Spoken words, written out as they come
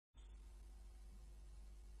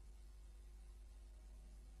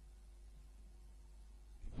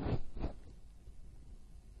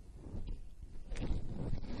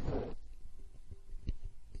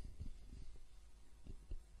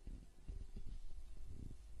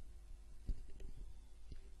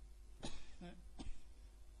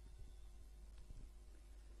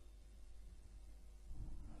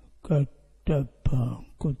Kattapa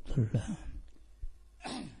Kutala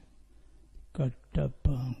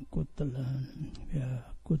Kattapa Kutala Ya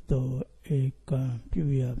Kuto Eka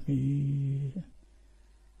Puyami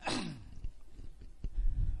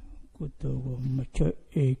Kuto Macho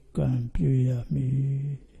Eka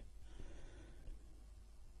Puyami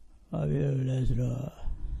Avio Lesra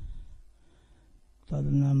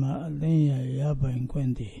Tadnama Alenya Yaban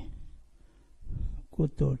Quendi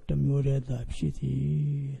Kuto Tamureta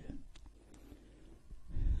Pshiti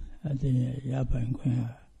Adenya Yaban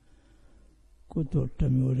Quenya Kuto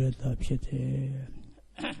Tamureta Pshiti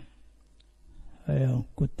Ayan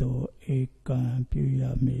Kuto Eka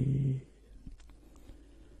Puyami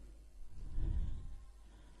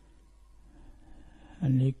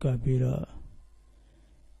Anika Pira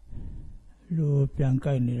Lu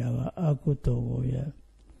Piankai Nirawa Akuto Goya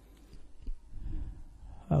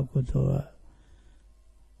Akuto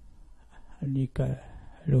Anika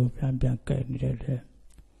Lu Piankai Nirade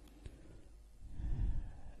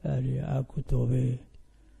Ari Akuto Ve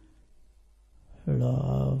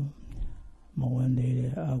La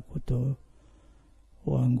Mawande Akuto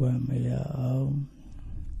Wangwamaya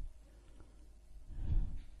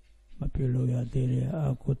Mapilo Ya Dere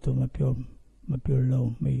Akuto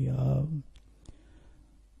Mapilo Maya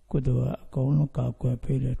Kudo Kono Kakwa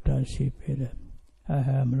Pere Tashi Pere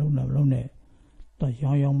Aha Malone Ta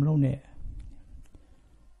Yang Malone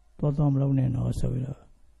Toto Malone no Savila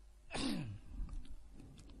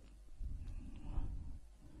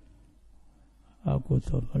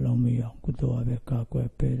Akuto Malomia Kudo Ave Kakwa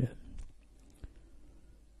Pere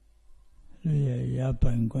Luya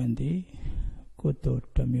Yapan Quendi Kuto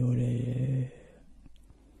Tamure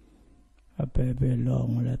Ape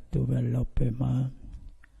long let to velope ma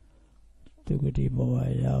Tugudi boa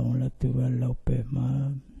yaong let to velope ma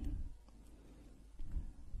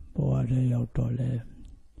Boa de autole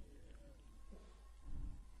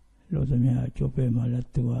Lotamia chope ma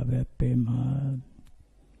let to ave pe ma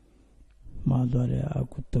Madore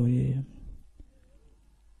Akutori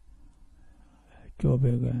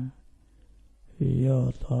Chopega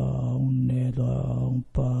Yota Neda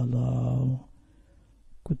Pada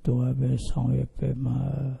Kuto Ave Sangepe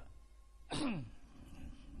Ma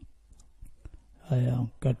Ayam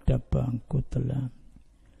Katapan Kutala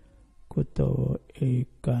Kuto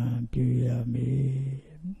Eka Puyami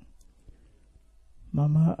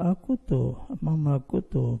Mama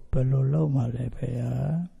Kuto Pelolo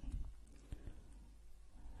Malepea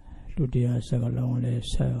Ludia Sagalong Le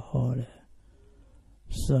Sahore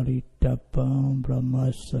Saritapam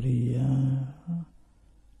Brahmasriya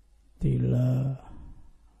Tila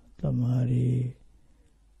Tamari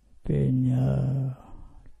Penya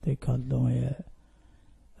Tekadonye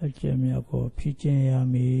Ajamiako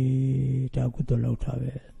Pichayami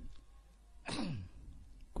Takutolotave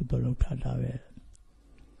Kutolotave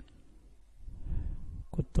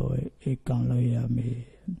Kuto Ekanloyami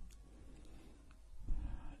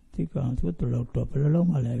Tikan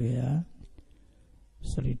Kutolotopelomaleya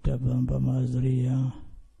Sarita Bamba Mazriya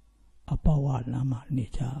Apawa Nama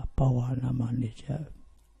Nicha Apawa Nama Nicha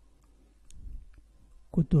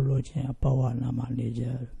Kutoloche Apawa Nama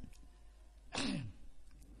Nicha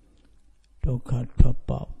Toka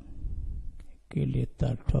Topa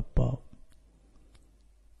Kilita Topa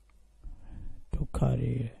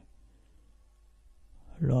Tokari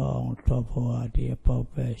Long Topo Adi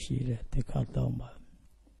Papa Shire Tekatomba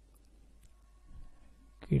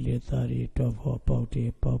Kilitari Topo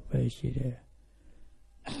Poti Papa Shire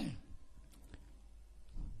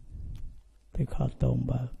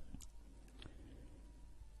Tekatomba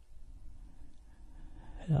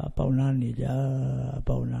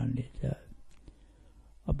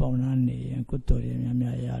Paunani and Kutori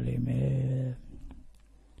Yali me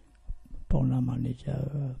Pauna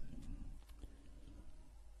Manija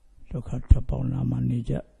Tokata Pauna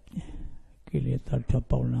Manija Kilita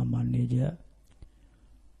Pauna Manija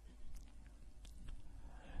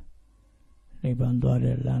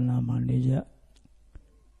Libandore Lana Manija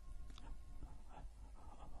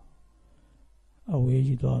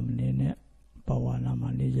Away Domine Pawana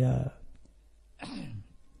Manija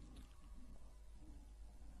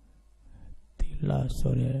Tila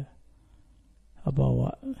Sore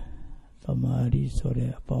Abawa Tamari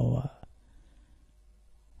Sore Abawa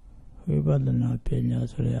Vibadana Pena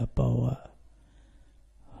Sore Abawa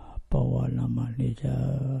Pawana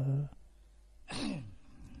Manija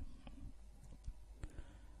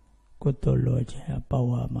Kutoloche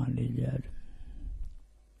Abawa Manija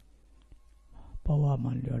Pawa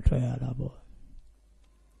Manija Trayalabo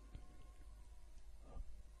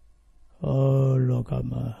Oh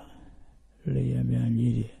Lokama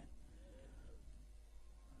Liamianidi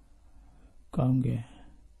ကောင်းကင်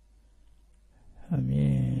အမြ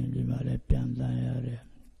င်ဒီမှာလည်းပြန်တန်းရတယ်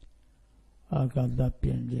အာကာသပြ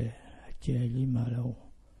င်ကျဲအကျယ်ကြီးမှာတော့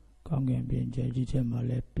ကောင်းကင်ပြင်ကျဲကြီးထဲမှာ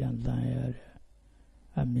လည်းပြန်တန်းရတယ်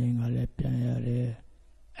အမြင်ကလည်းပြန်ရတယ်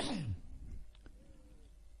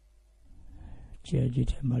ကျဲကြီး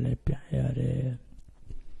ထဲမှာလည်းပြန်ရတယ်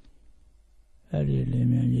အဲ့ဒီလင်း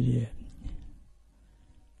မြန်ကြီးတွေ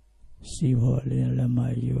စီဘော်လေးလည်းမ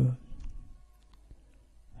ယူ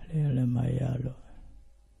လည်းမရလို့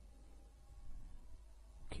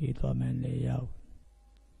ခီးသွားမယ်နေရောက်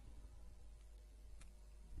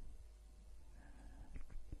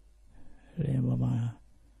လင်းပေါ်မှာ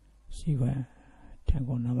စီခွန်းထန်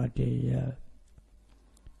ကုန်နံပါတ်1ရ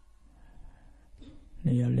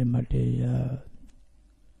နေရာလေးမတ်1ရ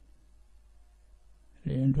လ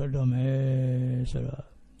င်းထွက်တော့မယ်ဆိုတော့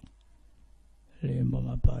လင်းပေါ်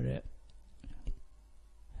မှာပါတဲ့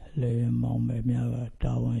လေမောင်မယ်များက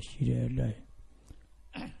တာဝန်ရှိတဲ့အတိုင်း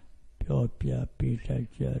ပြောပြပေးလိုက်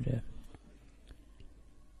ကြတယ်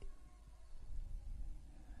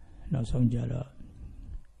နောက်ဆုံးကြတော့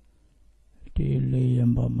ဒီလေရ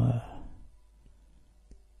င်ပေါ်မှာ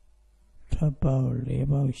ထပ်ပေါက်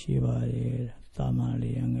4ပေါက်ရှိပါတယ်သာမန်လေ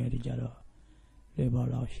ရင်ငယ်တွေကြတော့4ပေါက်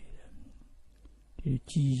လောက်ရှိတယ်ဒီ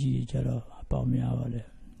ကြီးကြီးကြတော့အပေါက်များပါတယ်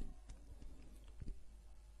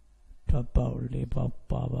ထပ်ပေါက်4ပေါက်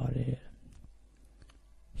ပါပါတယ်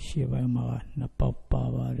ရှေ့ပိုင်းမှာ2ပေါက်ပါ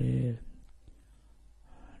ပါတယ်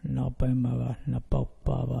နောက်ပိုင်းမှာ2ပေါက်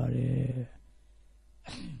ပါပါတယ်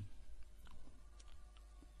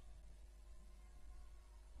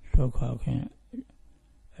ဒုက္ခခင်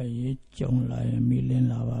အရေးကြုံလာရင်မိလင်း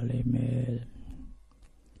လာပါလိမ့်မယ်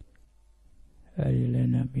အဲဒီလ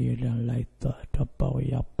ည်းနဲ့မိလင်းလိုက်တော့ထပ်ပေါက်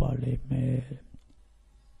ရောက်ပါလိမ့်မယ်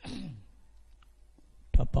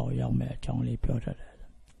ထပ်ပေါက်ရောက်မယ်အကြောင်းလေးပြောထားတယ်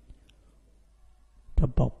ထ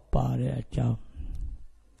ပ်ပေါက်ပါတဲ့အကြောင်း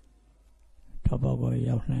ထပ်ပေါက်ကို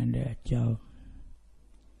ရောက်နိုင်တဲ့အကြောင်း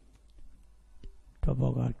ထပ်ပေါ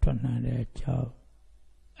က်ကထွက်နိုင်တဲ့အကြောင်း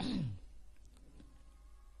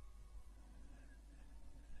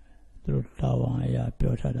သူတို့တာဝန်အရာ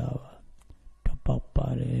ပြောထားတာပါထပ်ပေါက်ပါ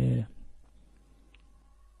တယ်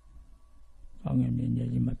ကောင်းငင်မြင်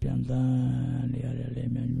ကြီးမပြန်တန်းနေရတယ်လေ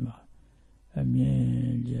မြန်ကြီးမှာအမြင်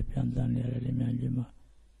ကြီးပြန်တန်းနေရတယ်လေမြန်ကြီးမှာ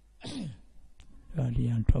ဒါ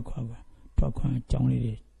လျံထွက်ခွာအကြောင်းလေး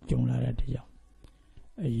တွေကြုံလာတဲ့တရား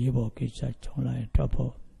အရေးပေါ်ကိစ္စကြုံလာရင်ထွက်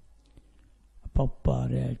ဖို့အပေါက်ပါ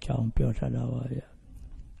တဲ့အကြောင်းပြောထားတာပါဗျာ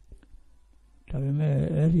ဒါပေမဲ့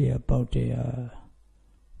အဲ့ဒီအပေါက်တရား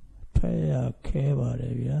ထွက်ရခဲပါတ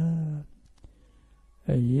ယ်ဗျာ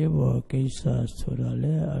အရေးပေါ်ကိစ္စဆိုတာလ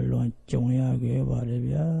ည်းအလွန်ကြုံရခဲ့ပါတယ်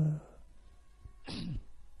ဗျာ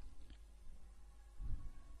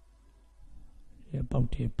ဒီအပေါက်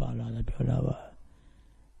တွေပါလာတယ်ပြောတာပါ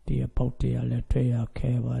ဒီအပေါက်တွေကလည်းထွက်ရ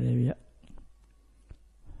ခဲပါတယ်ဗျ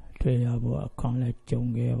ထွက်ရဖို့အခန်းလည်းကြုံ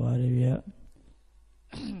ခဲ့ပါတယ်ဗျ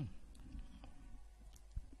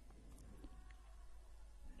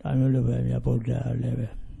ဒါမျိုးလိုပဲဗျဗုဒ္ဓလည်းပဲ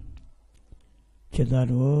จิตต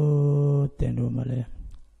တို့တင်တို့မလဲ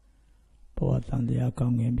ဘဝတန်တရားကော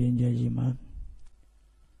င်းငင်ပြင်းကျဲကြီးမှာ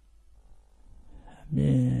အမြ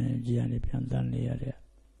င်ကြီးရနေပြန်တန်းနေရတဲ့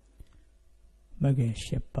မဂ္ဂင်၈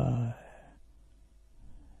ပါး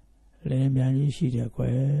လင်းပြန်ကြီးရှိတယ်ကွ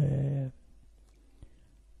ယ်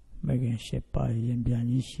မဂ္ဂင်၈ပါးရင်ပြန်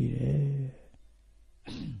ကြီးရှိတယ်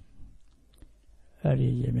အဲ့ဒီ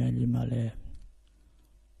ရင်ပြန်ကြီးမှာလဲ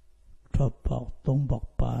3ပေါက်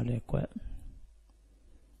ပါတယ်ကွယ်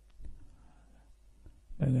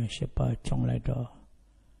မဂ္ဂင်၈ပါးခြုံလိုက်တော့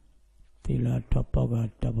သီလ3ပေါက်က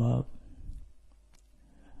1ပေါက်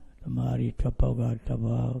သမာဓိ3ပေါက်က1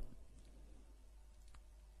ပေါက်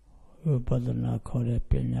ဝိပဿနာခေါ်တဲ့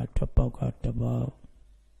ပညာ3ပေါက်က1ပေါက်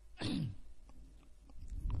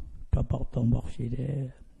3ပေါက်3ပေါက်ရှိတယ်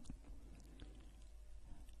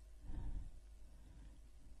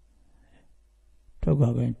ဒုက္ခ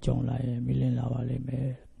ကကြုံလာရင်မိလင်းလာပါလိမ့်မ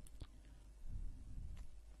ယ်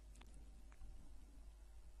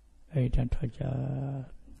အဲ့ဒါထွက်ကြ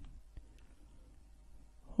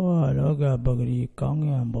ဟောလောကပဂရိကောင်းက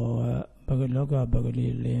င်ဘောကလောကပဂရိ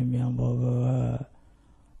လင်းမြန်ဘောက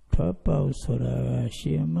ထွက်ပေါက်ဆိုတာကရှ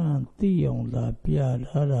င်မသိအောင်သာပြ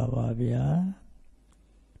ထားတာပါဗျာ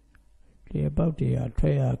ဒီပေါက်တွေကထွ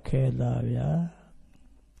က်ရခဲတာဗျာ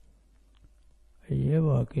အရေး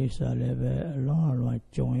ပေါ်ကိစ္စလည်းပဲအလွန်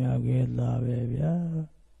ကြုံရခဲ့တာပဲဗျာ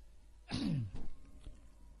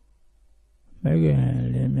မဂ္ဂင်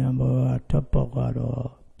လင်းမြန်ဘောကထွက်ပေါက်ကတော့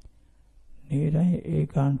နေတိုင်းဧ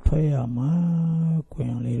ကန်ထွက်ရမှာခွ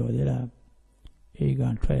င်လေးတော့ဒီလားဧက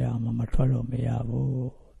န်ထွက်ရမှာမထွက်လို့မရ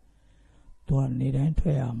ဘူးသူကနေတိုင်းထွ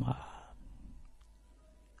က်ရမှာ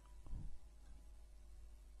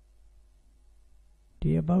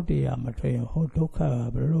ဒီအပေါက်တရားမထွက်ရင်ဟောဒုက္ခက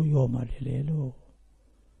ဘယ်လိုရောမှတယ်လေလို့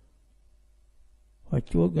ဟော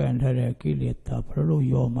ကြိုးကန်ထားတဲ့ကိလေသာဘယ်လို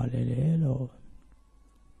ရောမှလဲလေလို့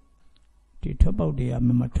ဒီထွက်ပေါက်တရား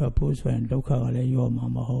မထွက်ဘူးဆိုရင်ဒုက္ခကလည်းရောမှ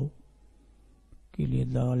မဟုတ်ကိလေ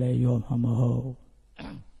သာလည်းရောမှမဟုတ်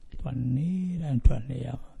တွန်နေတိုင်းထွက်နေရ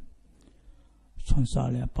မှာဆွမ်းစား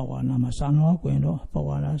လဲပဝနာမှာစာနောကွင်တော့ပဝ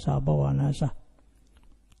နာစာ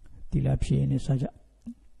ဒီလာဖြေနေစားကြ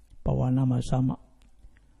ပဝနာမှာစာမ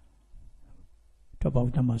ထွက်ပေါ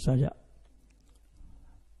က်နာမှာစားကြ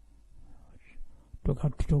ဒုက္ခ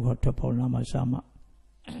ထွက်ပေါက်နာမှာစာမ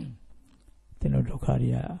တဲ့ဒုက္ခ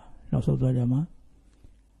တွေနောက်ဆုံးသွားကြမှာ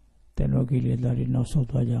တဲ့ကိလေသာတွေနောက်ဆုံး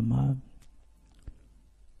သွားကြမှာ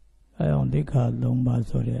အဲအောင်ဒိဋ္ဌာ3ပါး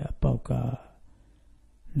ဆိုတဲ့အပေါက်က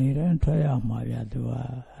နေတိုင်းထွက်ရမှာဗျာသူက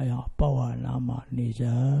အဲအောင်ပဝနာမှာနေကြ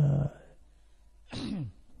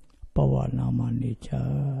ပဝနာမှာနေကြ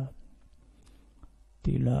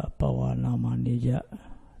တိလပဝနာမှာနေကြ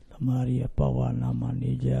သမာဓိပဝနာမှာ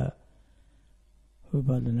နေကြဝိပ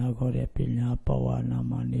ဿနာခေါ်တဲ့ပညာပဝနာ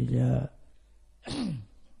မှာနေကြ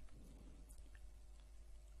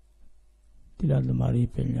တိလသမာဓိ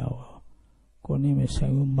ပညာကိုနေမဆို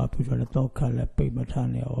င်ဘူးမှပြီးတော့တော့ခါလည်းပိတ်မထား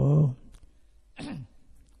နဲ့ဩ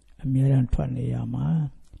အမြဲတမ်းထွက်နေရမှာ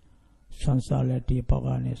ဆန်းစားလည်းဒီပေါက်က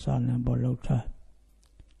နေစားနေဖို့လှုပ်ထား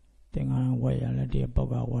တင်္ဂန်ဝက်ရလည်းဒီပေါက်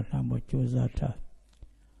ကဝတ်နိုင်ဖို့ကြိုးစားထား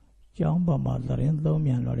ကျောင်းပေါ်မှာသတင်းသုံး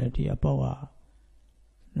မြန်တော့လည်းဒီအပေါက်က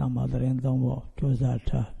နာမသတင်းသုံးဖို့ကြိုးစား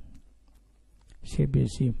ထားရှိပစ္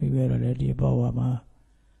စည်းမိဝဲတော့လည်းဒီပေါက်ကမှာ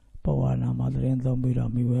ပဝနာမသတင်းသုံးပြီး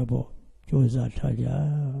တော့မိဝဲဖို့ကြိုးစားထားကြ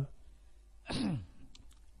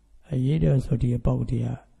အရေးတော်ဆိုဒီအပေါက်တ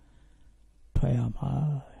ရားထွက်ရမှာ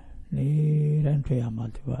နေတိုင်းထွက်ရမှာ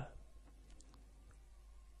သူက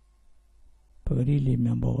ပဂတိလေးမြ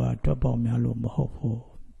န်ဘောကတွက်ပေါက်များလို့မဟုတ်ဘူး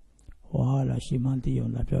ဝါလာရှိမှန်းသိအော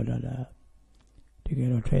င်လာပြောတာလားတကယ်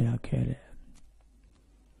တော့ထွက်ရခဲ့တယ်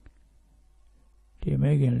ဒီ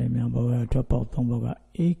မဲခင်လေးမြန်ဘောကတွက်ပေါက်3ပေါက်က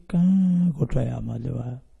ဧကံကိုထွက်ရမှာသူက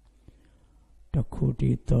တခုတ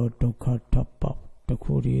ည်းသောဒုက္ခထွက်ပေါက်တ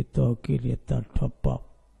ခုတည်းသောကိလေသာထွက်ပေါက်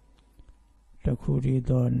တခုတည်း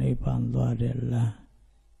သောနိဗ္ဗာန်သွားတဲ့လမ်း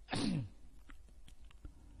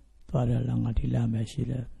သွားတဲ့လမ်းကဒီလမ်းပဲရှိ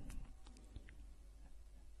တယ်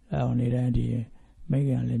အဲအောင်နေတိုင်းဒီမိခ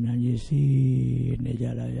င်လေးမြန်ကြီးစီးနေကြ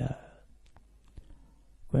တာဗျ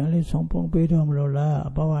ကွယ်လေးဆုံးပုံပေးတော့မလို့လား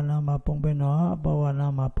အပဝနာမှာပုံပေးတော့အပဝနာ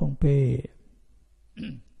မှာပုံပေး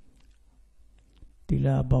တိလ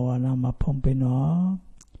အပဝနာမှာပုံပေးတော့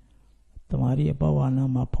တမာရီအပဝနာ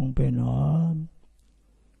မှာပုံပေးတော့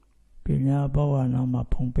ပညာအပဝနာမှာ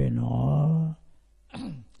ပုံပေးတော့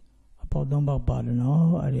အပေါ3ပေါက်ပါတယ်နော်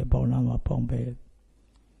အဲ့ဒီအပေါနာမှာပုံပေး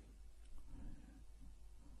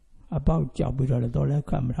အပေါက်ကြောက်ပြီးတော့လည်း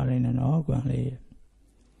ခတ်မထားနိုင်နဲ့နော်ကွန်လေး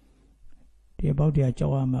ဒီအပေါက်တရားကြော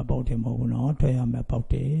က်ရမှာပေါက်တယ်မဟုတ်ဘူးနော်ထွက်ရမှာပေါက်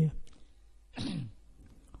တယ်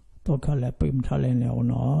တော့ခက်လည်းပိတ်မထားနိုင်နဲ့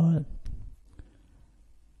နော်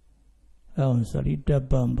အောင်စရိတ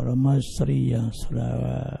ပံပရမစရိယံဆိုတာ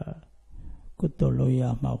ကုတ္တလောရ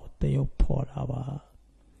မှာတယုတ်ဖော်တာပါ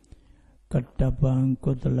ကတ္တပံ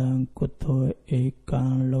ကုတ္တလံကုတ္တောဧကံ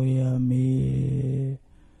လောယမေ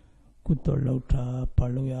ကုတ္တလောက်တာဘာ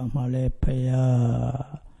လို့ရမှာလဲဖ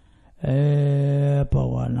ယားပ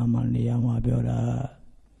ဝနာမနေရမှာပြောတာ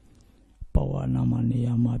ပဝနာမနေရ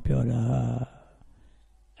မှာပြောတာ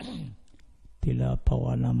တိလပဝ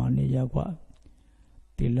နာမနေရကွာ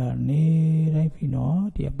တိလနေတိုင်းပြီနော်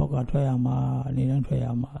ဒီအပေါက်ကထွက်ရမှာနေတိုင်းထွက်ရ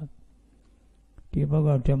မှာဒီအပေါက်က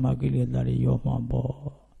ထွက်မှာကိလေသာတွေရောမှာပေါ့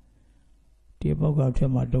ဒီအပေါက်ကထွ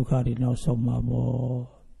က်မှာဒုက္ခတွေနောက်ဆုံးမှာပေါ့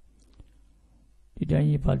ဒီတိုင်း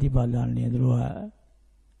ပါဠိဘာသာနေသူတို့က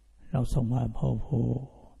နောက်ဆုံးမှာမဟုတ်ဘူး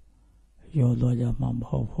ရောသွားကြမှာမ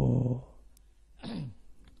ဟုတ်ဘူး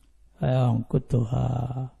အဲအောင်ကုတ္တဟာ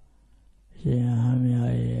ရှင်ဟမ်းမြ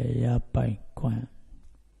ရဲ့ရပိုင်ခွင့်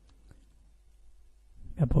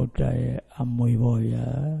မြတ်ဗုဒ္ဓရဲ့အမွေပေါ်ရ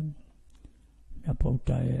မြတ်ဗုဒ္ဓ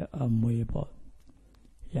ရဲ့အမွေပေါ်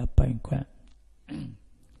ရပိုင်ခွင့်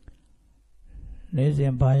နေစ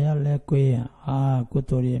ဉ်ဘာရလဲကိုယ်ကုတ္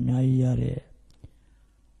တရအများကြီးရတဲ့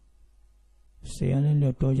စေရနေ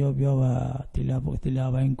လို့တော်ကြောပြောပါတိလ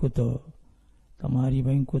ပိုင်းကုတ္တသမာဓိ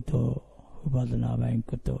ပိုင်းကုတ္တဝိပဿနာပိုင်း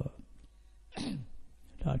ကုတ္တ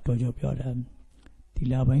ဒါတော်ကြောပြောတယ်တိ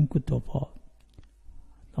လပိုင်းကုတ္တပေါ့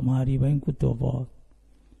သမာဓိပိုင်းကုတ္တပေါ့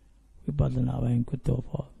ဝိပဿနာပိုင်းကုတ္တ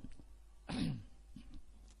ပေါ့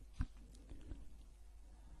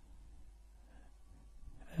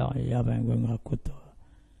ရပိုင်းကကုတ္တ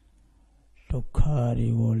ဒုက္ခတွေ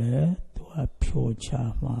ကိုလည်းသူကဖြိုချ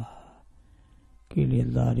မှာကိလေ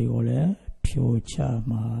သာတွေကိုလည်းဖြိုချ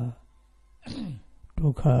မှာဒ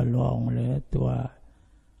Dukkha long le tua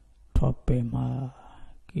toppe ma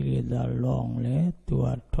kileda long le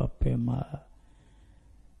tua toppe ma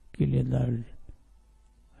kileda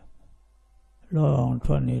long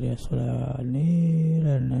twenty resula ne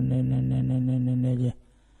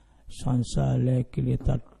sansa le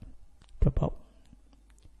kileda tapau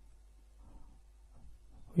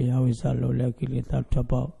Vihawisa lo le kileda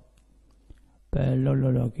tapau pe lo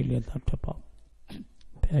kileda tapau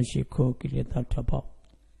pe shiko kileda tapau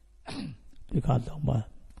Tikatamba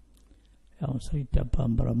yang Sri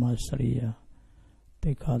Tapam Brahmasriya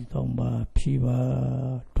Tikatamba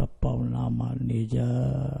Piva Tapau Nama Nija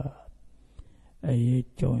Aye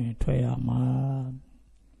Join Toyama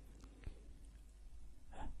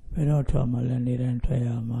Pero Tomala Niran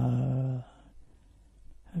Toyama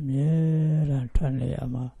Amira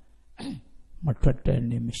Tanayama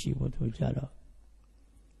Matratani Mishibu Jalo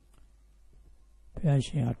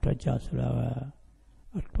Piashin Atajasla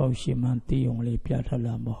At Pausimanti only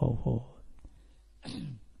Piatala Maho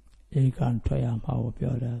Egan Toyama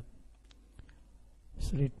Piola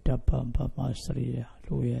Sri Tapam Masria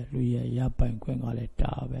Luya Yapa and Quengale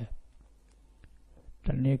Tabe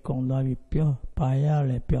Tanekon Lavi Pio Paya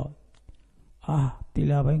Le Pio Ah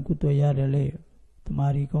Tilaban Kuto Yarele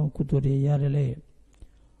Maricon Kuturi Yarele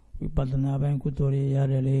Vipadanaban Kuturi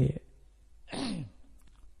Yarele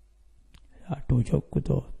Atojo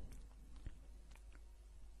Kuto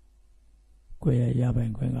Quea Yaba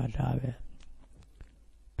and Quenga Tabe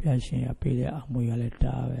Piashin Apilia Amuyale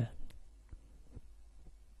Tabe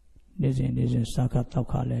Nizin Saka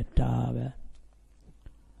Tokale Tabe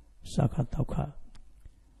Saka Toka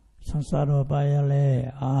Sansaro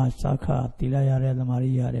Bayale Saka Tilayare the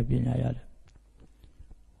Maria de Pinayale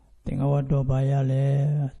Tingawato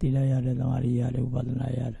Bayale Tilayare the Maria de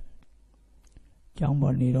Ubadanayale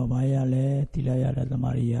Jamboniro Bayale Tilayare the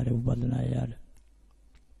Maria de Ubadanayale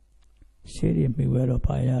Siri Miguelo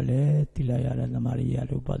Payale, Tilayara the Maria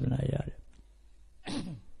Rupadanayale.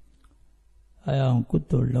 I am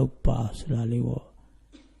Kutu Lopas Laliwo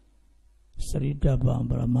Srita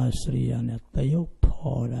Bambra Masri and Tayo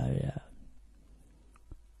Poraya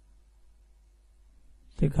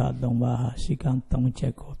Tikadonga Sikan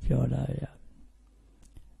Tongcheko Pioraya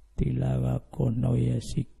Tilaga Konoya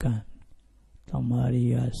Sikan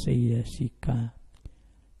Tamaria Seya Sikan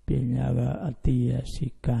Pinyaga Atia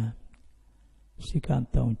Sikan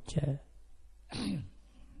Sikantonche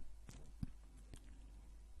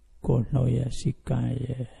Konoya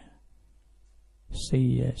Sikaye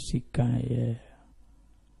Siya Sikaye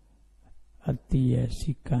Atiya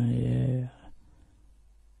Sikaye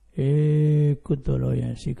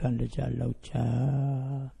Kutoloya Sikandeja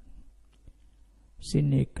Laucha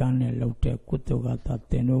Sinikane Laute Kutogata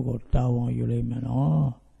Tenogo Tawon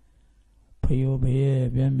Yulemano Pyobe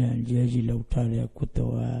Bemian Jeji Lautare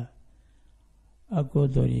Kutoa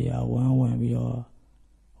Akodoria one bio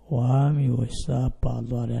Wami was Sapa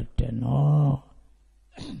Loreteno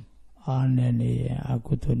Aneni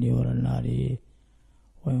Akutoni Oranari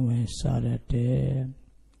when Sarate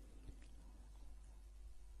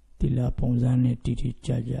Tila Ponzane Titi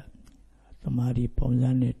Chaja Tamari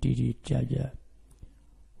Ponzane Titi Chaja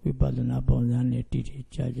Vibadana Ponzane Titi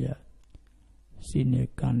Chaja Sine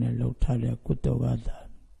Kane Lotale Kutogada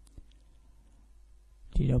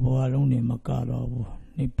Tira Boalone Makaro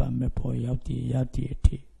Nipa Mepo Yati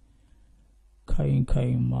Eti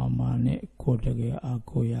Kain Mama Ne Kotage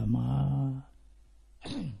Akoyama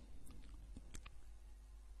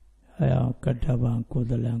Aya Kataban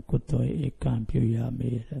Kodalan Koto E Campuya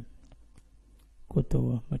Made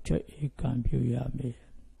Koto Macho E Campuya Made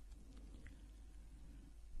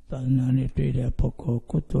Tanani Trade Poco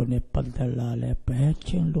Koto Ne Padala Le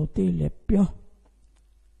Pechin Lote Le Pio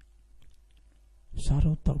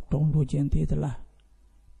Saro Tong Logente de la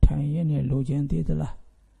Tanyene Logente de la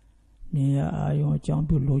Nia Ayon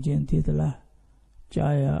Jambu Logente de la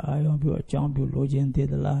Jaya Ayon Jambu Logente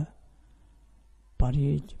de la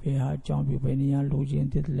Paris Beha Jambu Benia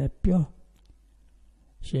Logente de la Pio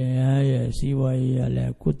Shea Siwaya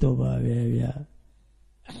La Kutoba Via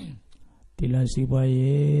Tila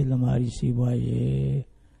Siwaye Lamari Siwaye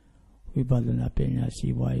Vibadana Pena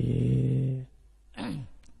Siwaye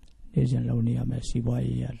Asian Lonia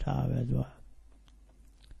Messiway at Avedwa.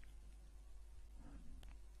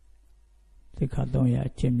 The Cadonia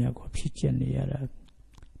Chimia Copichin Yara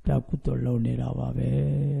Takuto Lonera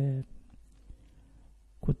Vave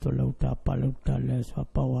Kutolota Paluta Les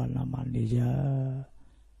Pawa Namanija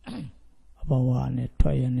Abawane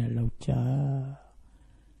Toyane Locha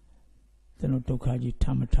Tenotokaji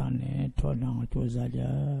Tamatane Tona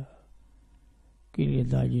Tozaja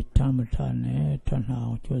Kilidaji Tamatane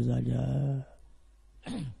Tana Tozaja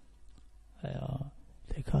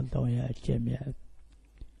ဆောင်ရအကျင့်မြတ်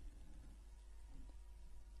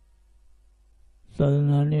သာသ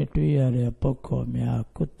နာနဲ့တွေ့ရတဲ့ပုဂ္ဂိုလ်များ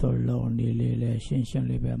ကုသိုလ်လုံးနေလေးလဲရှင်းရှင်း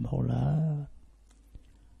လေးပဲမဟုတ်လား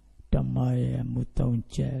ဓမ္မရဲ့မူသုံး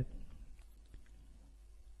ချက်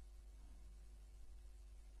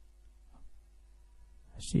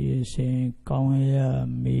စီစဉ်ကောင်းရ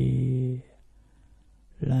မည်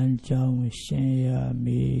လမ်းကြောင်းရှင်းရမ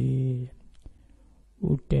ည်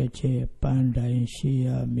ဥတည်ချက်ပန်းတိုင်းရှိရ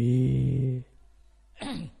မည်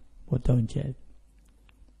မူသုံးချက်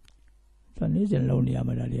တနေ့စဉ်လုံးနေရ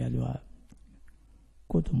မှာလေသူက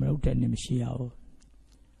ကိုယ်သူမလုပ်တဲ့နေမရှိရဘူး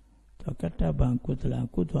သူကတ္တပံကုသလံ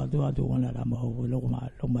ကုသသူအတူဝင်လာတာမဟုတ်ဘူးလောကမှာ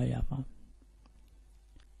လုံးမရမှာ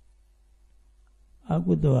အ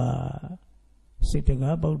ကုသဟာစိတ်တ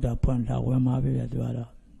ကားဗုဒ္ဓဖွင့်ထားဝင်မှာပဲသူက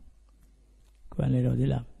တော့ကွယ်လေတော့ဒီ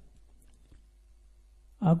လား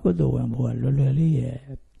အကုသဝင်ဖို့ကလွယ်လွယ်လေးရဲ့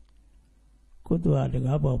ကုသဟာတ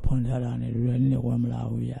ကားပေါ်ဖွင့်ထားတာနဲ့လွယ်နဲ့ဝင်မလာ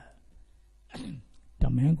ဘူးရတ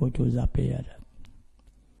မန်ကိုကြိုးစားပေးရတယ်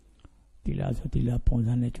ဒီလားဆိုဒီလားပုံ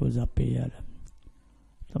စံနဲ့ကြိုးစားပေးရတယ်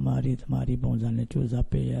သမာဓိပုံစံနဲ့ကြိုးစား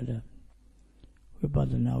ပေးရတယ်ဝိပ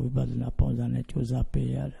ဿနာပုံစံနဲ့ကြိုးစားပေး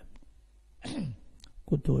ရတယ်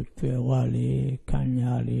ကုသိုလ်ကျွယ်ဝလေခံ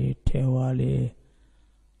ညာလေထဲဝလေ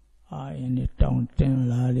အာရင်နဲ့တောင်းတင်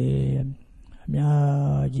လာလေအ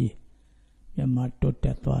များကြီးမြတ်မတိုးတ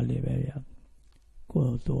က်သွားလေပဲဗျကို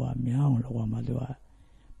ယ်သူကမြောင်းလောကမှာသူက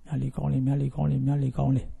မြတ်လေးကော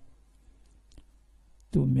င်းလေ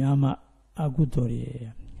သူများမှအကုသိုလ်တွေ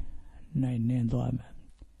နိုင်နေသွားမယ်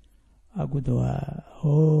အကုသိုလ်က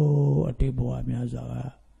ဟိုးအတိတ်ဘဝများစွာက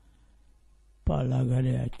ပါလာကြ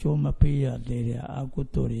တဲ့အကျိုးမပေးရသေးတဲ့အကု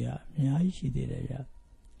သိုလ်တွေကအများကြီးရှိသေးတယ်ဗျ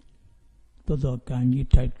သို့တော့ကံကြီး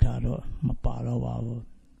ထိုက်တာတော့မပါတော့ပါဘူး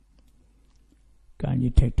ကံ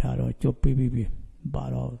ကြီးထိုက်တာတော့ကျုပ်ပြီးပါ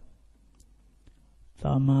တော့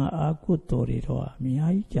သာမန်အကုသိုလ်တွေတော့အ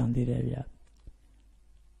များကြီးကြံသေးတယ်ဗျ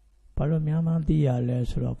ဘာလို့များမှသိရလဲ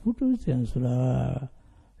ဆိုတော့ပုထုဇဉ်ဆိုတာ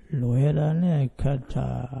လွယ်တာနဲ့ခက်တာ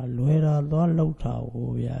လွယ်တာသွားလောက်တာ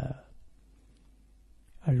ဟိုဗျ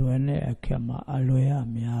အလွယ်နဲ့အခက်မှာအလွယ်ရ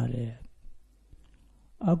များတယ်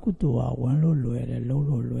အကုသိုလ်ကဝင်လို့လွယ်တယ်လုံး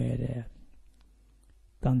လို့လွယ်တယ်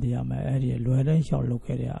တန်တရားမှာအဲ့ဒီလွယ်တဲ့လျှောက်လုပ်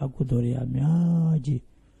ခဲ့တဲ့အကုသိုလ်တွေအများကြီး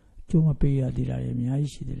ကျိုးမပေးရသေးတာတွေအများ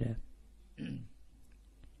ကြီးရှိတယ်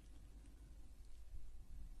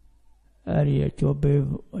အဲ့ဒီအ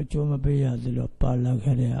ကျိုးမပေးရသေးလို့ပါလာ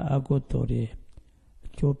ခဲ့တဲ့အကုသိုလ်တွေအ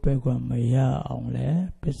ကျိုးပေးခွင့်မရအောင်လဲ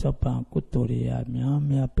ပစ္စုပန်ကုသိုလ်တွေအများ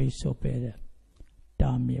ပိတ်ဆို့ပေးတယ်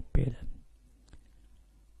တာမြစ်ပေးတယ်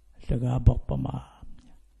တကားပေါက်ပမာ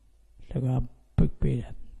တကားပိတ်ပေးတ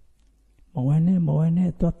ယ်မဝင်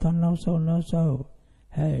နဲ့တော့တန်လောက်ဆုံး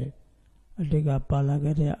ဟဲ့အတိတ်ကပါလာ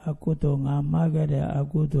ခဲ့တဲ့အကုသိုလ်ငါမှားခဲ့တဲ့အ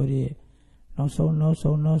ကုသိုလ်တွေနောက်ဆုံး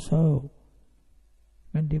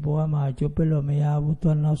မင်းဒီဘဝမှာကျုပ်ပြလို့မရဘူး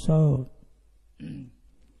တော့နောက်ဆုံး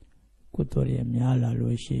ကုသိုလ်တွေများလာ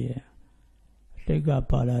လို့ရှိရင်အတိတ်က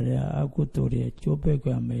ပါလာတဲ့အကုသိုလ်တွေကျုပ်ပြခွ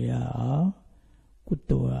င့်မရအောင်ကု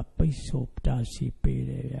သိုလ်ကပိတ်ဆို့တာစီပေး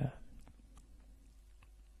တယ်ဗျာ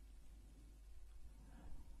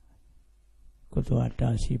ကုသိုလ်ကတာ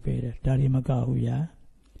စီပေးတယ်ဒါရီမကဘူးဗျာ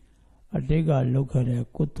အတိတ်ကလုပ်ခဲ့တဲ့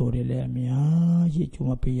ကုသိုလ်တွေလည်းအများကြီးကျုံ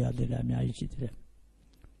မပေးရသေးတယ်အများကြီးရှိတယ်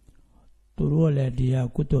သူတို့လည်းဒီဟာ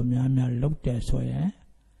ကုသိုလ်များလုပ်တယ်ဆိုရင်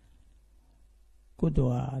ကုသို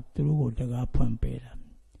လ်ကသူတို့ကိုတကားဖွင့်ပေးတယ်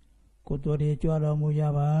ကုသိုလ်တွေကြွတော်မူကြ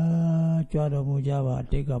ပါအ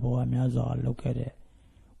တိတ်ကဘဝများစွာလုပ်ခဲ့တဲ့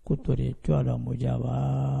ကုသိုလ်တွေကြွတော်မူကြပါ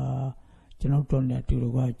ကျွန်တော်တို့နဲ့သူ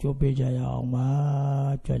တို့ကကြိုးပေးကြရအောင်ပါ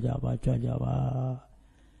ကြွကြပါ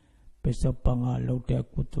ပစ္စုပန်ကလုပ်တဲ့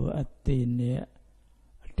ကုသိုလ်အသေးနဲ့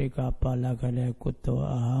အတိတ်ကပါလာခဲ့တဲ့ကုသိုလ်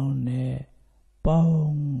အဟောင်းနဲ့ပေါင်း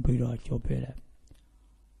ပြီးတော့ကြိုးပေးတယ်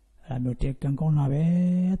အဲ့မျိုးတက်ကံကောင်းလာပဲ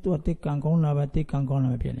သူကတက်ကံကောင်းလာပဲဖြ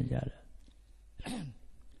စ်နေကြတယ်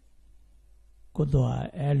ကုသိုလ်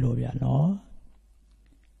အဲ့လိုဗျာနော်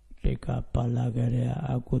တိတ်ကပါလာခဲ့တဲ့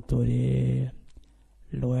အကုသိုလ်တွေ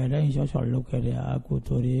လွယ်တိုင်းရှော့လုပ်ခဲ့တဲ့အကု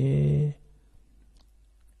သိုလ်တွေ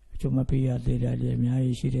အကျိုးမပေးရသေးတယ်အများ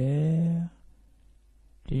ကြီးရှိတယ်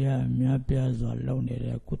တရားများပြားစွာလုပ်နေ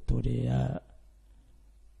တဲ့ကုသိုလ်တွေက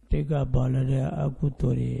တိတ်ကပါလာတဲ့အကု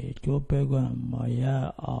သိုလ်တွေကျိုးပေးခွင့်မရ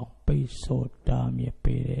အောင်ပိတ်ဆို့တာမြစ်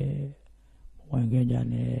ပေးတယ်ဝင်ခဲ့ကြ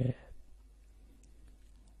နဲ့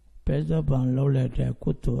ပစ္စုပန်လုပ်လိုက်တဲ့ကု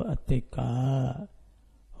သိုလ်အတိတ်က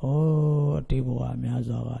ဟိုးအတိတ်ဘဝများ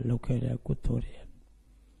စွာကလုပ်ခဲ့တဲ့ကုသိုလ်တွေ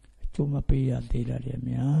အကျိုးမပေးရသေးတာတွေအ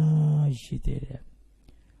များရှိသေးတယ်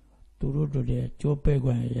သူတို့တို့ရဲ့ကြိုးပေး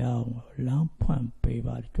ခွင့်ရအောင်လမ်းဖွင့်ပေး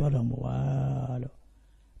ပါကြွတော်မူပါလို့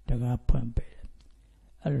တကားဖွင့်ပေးတယ်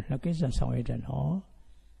အဲ့လိုလက်ကိစ္စဆောင်ရတဲ့နော်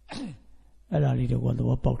အဲ့ဒါလေးတော့သ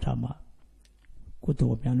ဘောပေါက်ထားမှကု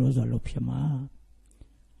သိုလ်ပြန်လို့ဆိုလို့ဖြစ်မှာ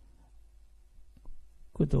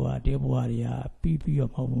ကုသိုလ်ဟာဒီဘဝတွေကပြီး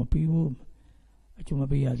တော့မပြီးဘူးအကျိုးမ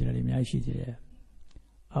ပေးရစရာတွေအများကြီးရှိသေးတယ်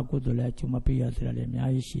အကုသိုလ်လည်းအကျိုးမပေးရစရာတွေအများ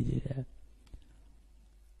ကြီးရှိသေးတယ်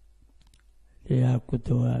တရားကု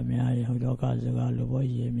သိုလ်အများကြီးဟောတော့ကစကားလိုဘော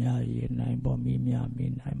ရေများရေနိုင်ပေါ်မိများမိ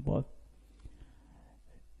နိုင်ပေါ်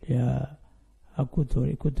တရားအကုသို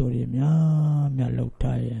လ်တွေများလောက်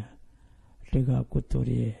ထားရင်ဒီကကုသိုလ်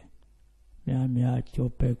တွေများ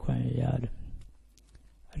ကျိုးပဲခွင့်ရတယ်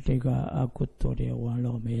အတိတ်ကအကုသိုလ်တွေဝန်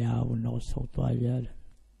လို့မရဘူးနောက်ဆုံးသွားရတယ်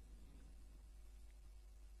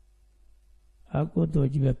အကုသိုလ်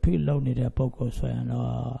ကြီးပဲဖိလောက်နေတဲ့ပုဂ္ဂိုလ်ဆိုရင်တော့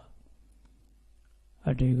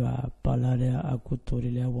အတိတ်ကပါလာတဲ့အကုသိုလ်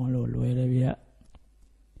တွေလည်းဝန်လို့လွယ်တယ်ဗျ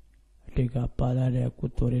အတိတ်ကပါလာတဲ့ကု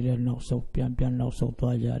သိုလ်တွေလည်းနောက်ဆုံးပြန်နောက်ဆုံး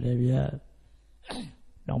သွားရတယ်ဗျ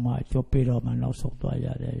နောက်မှကျိုးပေးတော့မှနောက်ဆုံးသွားရ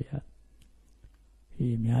တယ်ဗျဒီ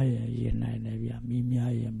များရင်နိုင်တယ်ဗျမိ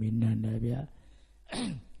များရင်မိနိုင်တယ်ဗျ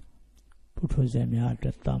ပုထုဇဉ်များအတွ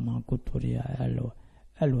က်တာမန်ကုသိုလ်တွေအဲ့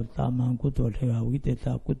လိုတာမန်ကုသိုလ်တွေကဝိသေသ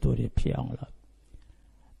ကုသိုလ်တွေဖြစ်အောင်လား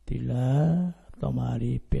ဒီလားသမာ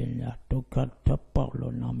ဓိပညာဒုက္ခထပ်ပေါက်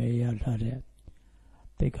လို့နာမည်ရထားတဲ့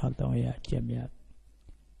သိက္ခာတော်ရအကျင့်မြတ်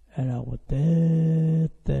အဲ့ဒါကို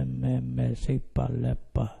တဲမဲစိတ်ပါလက်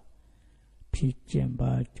ပါဖြစ်ကျင်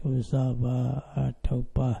ပါကြိုးစားပါအထောက်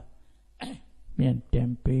ပါမြင့်တ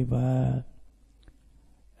င်ပေးပါ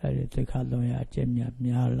အဲ့ဒီသိက္ခာတော်ရအကျင့်မြတ်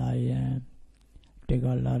များလာရင်တေက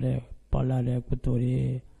လာတဲ့ပါလာတဲ့ကုသိုလ်တွေ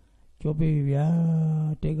ကျိုးပေးဗျာ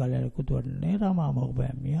တေကလာတဲ့ကုသိုလ်နေတာမှမဟုတ်ပဲ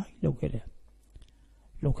အများကြီး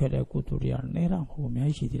လုပ်ခဲ့တဲ့ကုသိုလ်တွေကနေတာမဟုတ်ဘူးအများ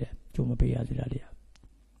ကြီးရှိသေးတယ်ကျိုးမပေးရသေးတာတွေ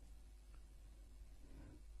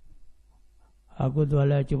အကုသိုလ်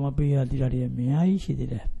လည်းကျိုးမပေးရသေးတာတွေအများကြီးရှိသေး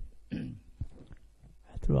တယ်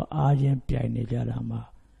သူတို့အားချင်းပြိုင်နေကြတာမှာ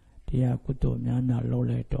တရားကုသိုလ်များလုပ်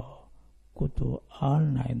လိုက်တော့ကုသိုလ်အား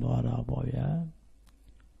နိုင်သွားတာပေါ့ဗျာ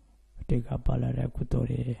အတိတ်ကပါလာတဲ့ကုသိုလ်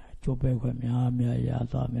တွေအကျိုးပေးခွင့်များရ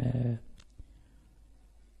သွားမယ်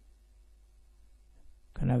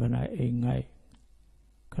ခဏအိမ်ငိုက်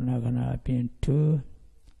ခဏအပြင်ထူ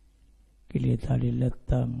ကိလေသာတွေလက်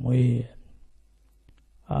သမွေး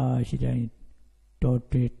ရှိတိုင်းတော်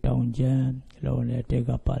တွေတောင်ကျမ်းလုံးနဲ့တေက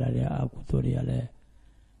ပါလာတဲ့အကုသိုလ်တွေကလည်း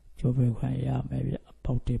ကျိုးပေးခွင့်ရမယ်ဗျအ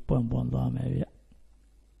ပေါက်တွေပွန့်သွားမယ်ဗျ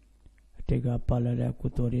အတေကပါလာတဲ့ကု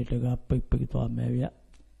သိုလ်တွေတကပိတ်သွားမယ်ဗျ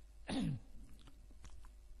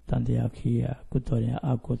တန်တရားခိယကုသိုလ်နဲ့အ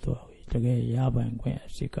ကုသိုလ်တကယ်ရပိုင်ခွင့်အ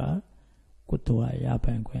စစ်ကကုသိုလ်ရ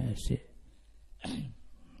ပိုင်ခွင့်အစစ်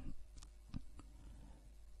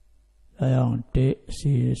အယောင်တေ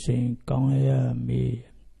စီစဉ်ကောင်းရမီ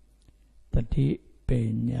တတိပ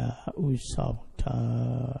ညာဥဆောင်တာ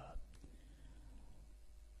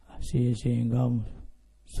စီစဉ်ကောင်း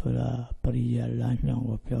ဆိုတာပရိယလမ်းညွှန်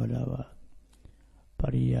ကိုပြောတာပါပ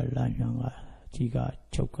ရိယလမ်းညွှန်ကအကြီးက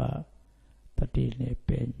ချုပ်ကတတိနဲ့ပ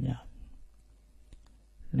ညာ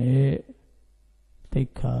နဲ့သိ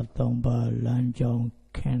က္ခာ၃ပါးလမ်းကြောင်း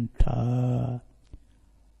ခင်တာ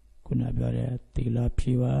ခုနပြောတဲ့သီလဖြ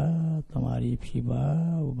ည့်ပါသမာဓိဖြည့်ပါ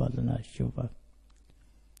ဝိပဿနာရှုပါ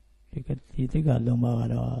ဒီသိက္ခာ၃ပါးက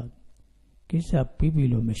တော့ကိစ္စပြီး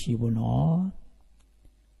လို့မရှိဘူးနော်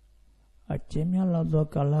အကျဉ်းများလောက်သော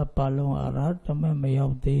ကာလပတ်လုံးအရဟတမမရော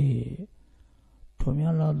က်သေးထို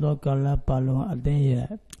များလောက်သောကာလပတ်လုံးအသိရဲ့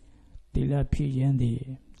သီလဖြည့်ခြင်းသည်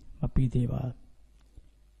မပြီးသေးပါ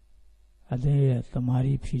အသိရဲ့သမာ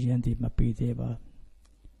ဓိဖြည့်ခြင်းသည်မပြီးသေးပါ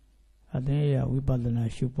အသိရဲ့ဝိပဿနာ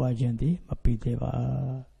ရှုပွားခြင်းသည်မပြီးသေးပါ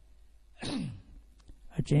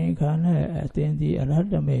အကျဉ်းခါနဲ့အသိသည်အရဟ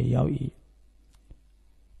တမေရောက်၏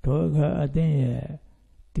ထိုအခါအသိရဲ့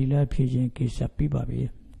သီလဖြည့်ခြင်းကိစ္စပြီးပါပြီ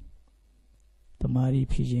သမာဓိ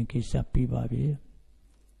ဖြည့်ခြင်းကိစ္စပြီးပါပြီ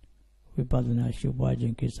ဝိပဿနာရှုပွားခြ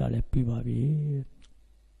င်းကိစ္စလည်းပြီးပါပြီ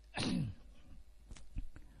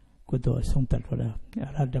ကုသိုလ်ဆုံးတတ်လို့အ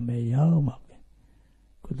ရဟတမေရောက်မှာ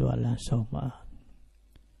ကုသိုလ်လမ်းဆုံးမှာ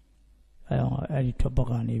အဲ့ဒီထပ်ပေါက်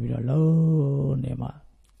ကနေပြီးတော့လုံးနေမှာ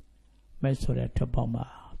မဲ့ဆိုတဲ့ထပ်ပေါက်မှာ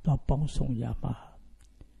တော့ပေါင်းဆုံးရမှာ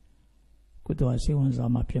ကုသိုလ်စေဝန်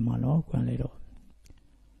စားမှာဖြစ်မှာနော်ခွန်လေးတော့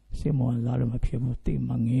စေမဝန်စားလို့မဖြစ်ဘူးတိ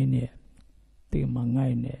မငင်းနဲ့တိမငို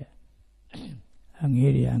က်နဲ့အင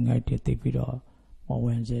ယ်တွေအငိုက်တွေတိပြီးတော့မဝ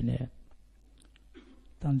င်စေနဲ့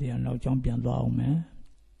တန်တရားနောက်ကျောင်းပြန်သွားအောင်မယ်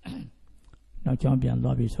နောက်ကျောင်းပြန်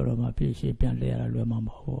သွားပြီဆိုတော့မှပြည့်ရှိပြန်လဲရတာလွယ်မှာမ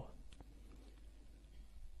ဟုတ်ဘူး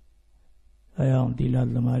အယောင်သီလ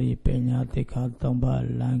သမာဓိပညာသိက္ခာ၃ပါး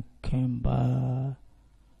လမ်းခင်ပါ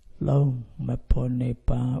လုံးမဖို့နေပ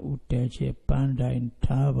န်းဥတဲချေပန်းတိုင်း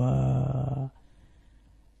ထားပါ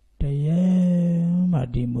တရေမှ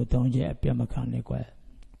ဒီမူ၃ချက်အပြတ်မခံနဲ့ကွယ်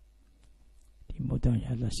Mutan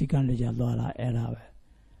Yala, Sikan Jalola Era,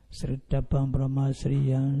 Sritapan Brahma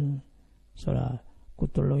Sriyan, Sora,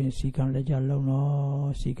 Kutolo in Sikan Jalo,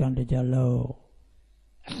 no, Sikan Jalo.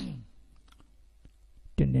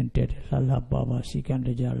 Tinted Lala Baba, Sikan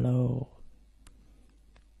Jalo.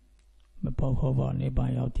 Mapova,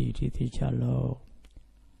 Niban Yauti, Chalo.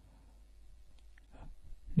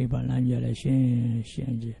 Nibalan Yala Shen,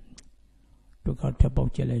 took out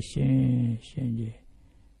Tapok Jella Shen,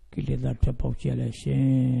 Kilida Tapok Jella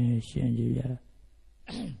Shen,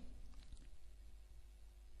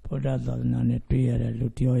 Poda Nane Tria,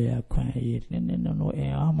 Lutioya, Quay, no,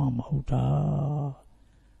 Ama Mahuta,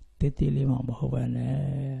 Titilima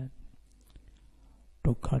Mahovane,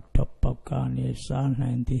 took out Tapokani, San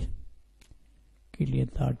 90,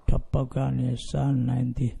 Kilida Tapokani, San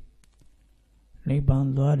 90.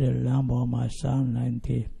 Niban Dware Lambo ma San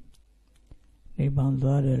 90. Niban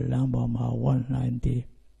Dware Lambo ma 190.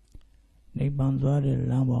 Niban Dware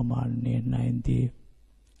Lambo ma 90.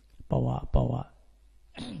 Power.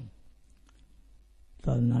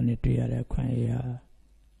 Tadnani Triare Quanya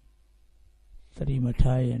 3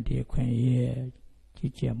 Matai and dear Quanya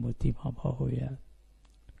Chichia Mutima Pahoya.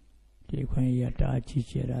 Dear Quanya Da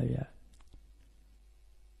Chichia.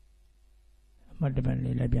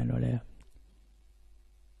 Madame Labianole.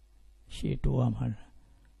 She to a man.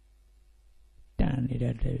 Dan it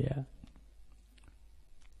at the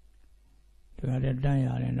to have a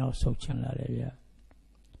dial and also Chanlaria.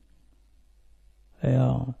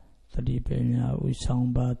 The Pena,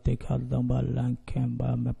 Usamba, take out the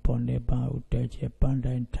Lankamba, Maponeba, Uteche, Panda,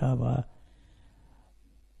 and Tava.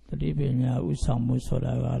 The Pena,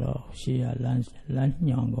 Usamusolagaro, she a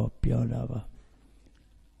Lanyang or Piolava.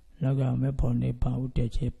 Laga Maponeba,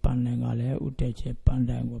 Uteche, Pandangale, Uteche,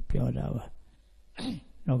 Pandang or Piolava.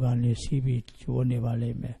 Nogani Sibi,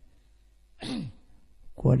 Chunevale me.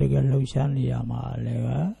 Quadiga Lucianiama,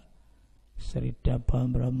 Lega. Sarita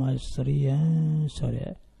Pambrama Sriyan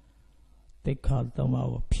Sore. They called them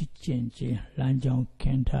our Pichinchi, Lanjong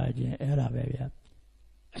Kentaji, Arabia.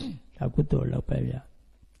 Lakuto Lopavia.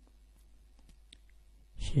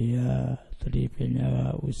 She 3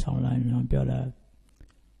 Pina Usan Biola.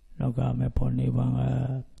 Noga Meponi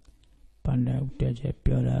Panda Uteje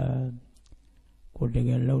Piola.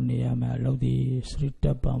 Quadiga Loniama Lodi,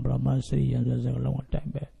 Sarita Pambrama Sriyan, there's a long time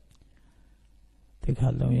back. They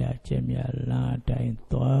call them Jemia La Dain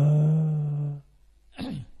Toa.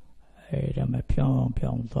 Hey, I'm a pion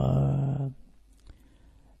toa.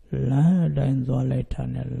 La Dain Toa later,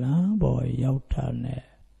 La Boy Yautane.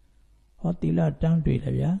 What the la down to it,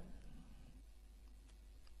 the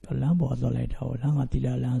Lambo was the later,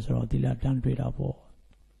 Langatilla Lancer or Tilla down to it abo.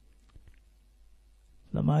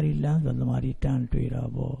 The Mari lands or the Mari down to it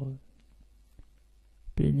abo.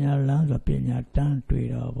 Pina lands or Pina down to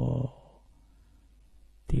it abo.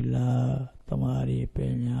 Tila Tamari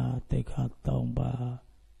Pena Teka Tomba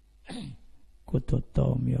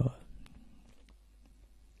Kutotomio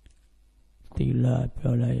Tila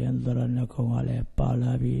Piola Yandra Nakomale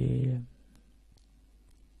Palabi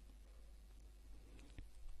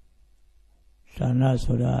Sana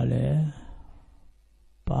Sodale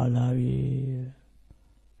Palabi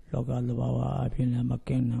Local Bawa Apina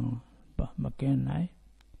Makenai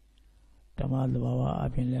Tamal Bawa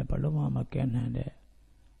Apina Paloma Makenhande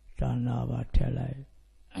Dana va telai.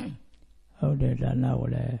 How did Dana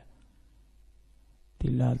will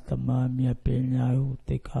Tilatama mia pena who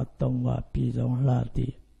take out Tomba Pizon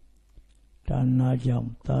Lati. Dana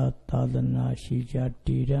Jamta Tadana Shija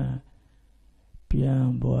Tida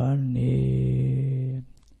Pian Boane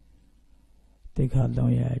take out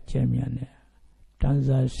Donya Chemiane.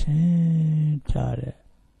 Tanza Sentare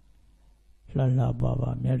Lala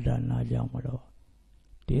Baba Medana Jamado.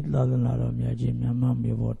 Did Ladanara Miaji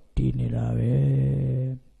Mammy what Tini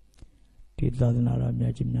Lave? Did Ladanara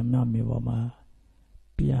Miaji Mammy Wama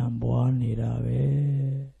Pian Boani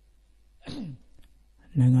Lave?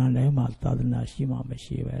 Nanganema Tadana Shima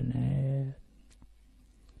Mashivane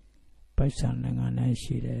Paisan Nangan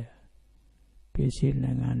Shire Pisi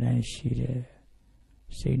Nangan Shire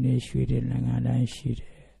Sine Shire Nangan Shire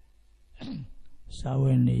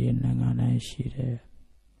Saweni Nangan Shire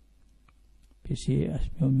Pisi as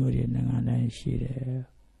Mumuri Nangana Shire.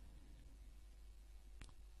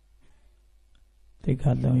 They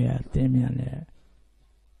got them ya Demiane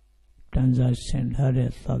Tanza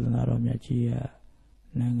Sentare Sadanaromia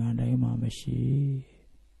Nangana Mamashi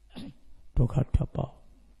Tokatapa.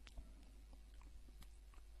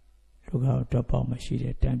 Look out Tapa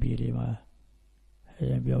Mashire Tambirima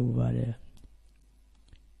Hayabia.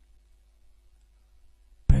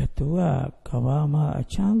 Petua Kawama a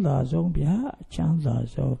Chandla Zombia, Chandla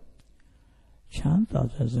so ချမ်းသာ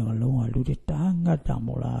စစကလုံးကလူတွေတားငတ်တာ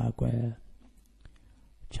မို့လားကွယ်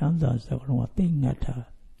ချမ်းသာစကလုံးကသိငတ်တာ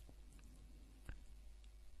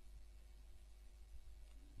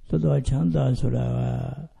သောချမ်းသာဆိုတာ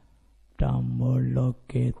ကဓမ္မလော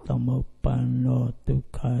ကေသမုပ္ပန္နောဒုက္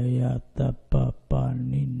ခယတပ္ပပါ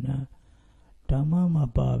ဏိနာဓမ္မမ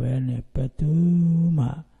ပါပဲနဲ့ဘယ်သူမှ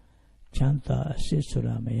ချမ်းသာအစစ်ဆို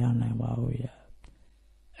တာမရနိုင်ပါဘူးရ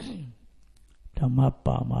ဓမ္မ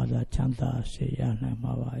ပါမှာသာချမ်းသာအစစ်ရနိုင်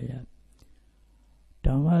မှာပါရဓ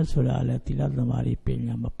မ္မဆိုတာလည်းသီလသမာဓိပ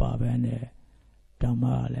ညာမပါပဲနဲ့ဓမ္မ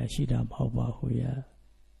ကလည်းရှိတာမဟုတ်ပါဘူးရ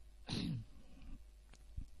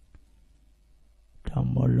ဓမ္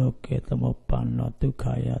မလောကေသမုပ္ပန္နောဒုက္ခ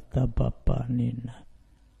ယတပ္ပပါဏိနာ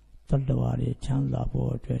သတ္တဝါတွေချမ်းသာ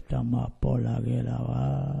ဖို့အတွက်ဓမ္မပေါ်လာခဲ့တာပါ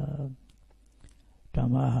ဓ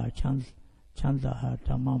မ္မဟာချမ်းသာဟာဓ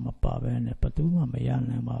မ္မမပါပဲနဲ့ဘယ်သူမှမရ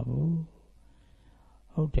နိုင်ပါဘူး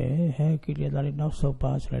ဟုတ်တယ်ဟဲ့ကိလေသာတွေနောက်ဆုတ်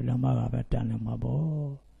ပါဆိုတဲ့ဓမ္မကပဲတန်နိုင်မှာပေါ့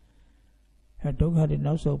ဟဲ့ဒုက္ခတွေ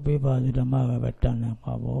နောက်ဆုတ်ပေးပါဆိုဓမ္မကပဲတန်နိုင်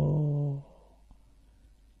မှာပေါ့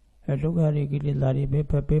ဟဲ့ဒုက္ခတွေကိလေသာတွေပေး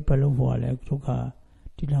ဘလို့ပေါ်လဲဒုက္ခ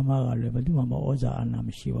ဒီဓမ္မကလည်းဘယ်သူမှမဩဇာအာဏာမ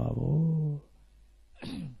ရှိပါဘူး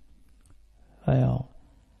အဲအောင်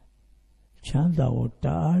ချမ်းသာကို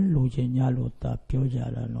တားလူချင်းညလို့တာပြောကြ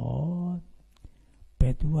တာနော်ဘ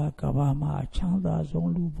ယ်သူကကဘာမှာချမ်းသာ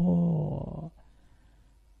ဆုံးလူပေါ့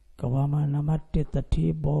ကဘာမှာနံပါတ်1တတိ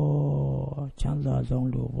ပေါ့ချမ်းသာဆုံး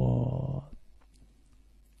လူပေါ့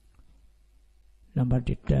နံပါတ်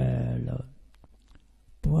1တဲလို့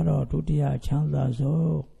သူကတော့ဒုတိယချမ်းသာ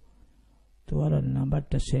ဆုံးသူကတော့နံပါတ်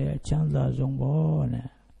30ချမ်းသာဆုံးပေါ့နဲ့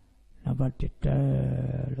နံပါတ်1တဲ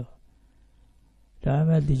လို့ဒါ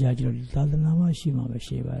မဲ့ဒီကြကြလို့သာသနာမရှိမှမ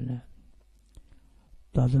ရှိပါနဲ့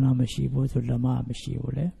သာသနာမရှိဘူးဆိုဓမ္မမရှိ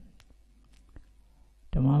ဘူးလေ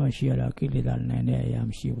ဓမ္မမရှိရတော့ကိလေသာနိုင်တဲ့အရာ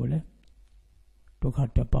မရှိဘူးလေဒုက္ခ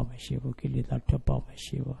တစ်ပေါက်မရှိဘူးကိလေသာတစ်ပေါက်မ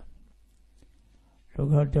ရှိဘူးဒုက္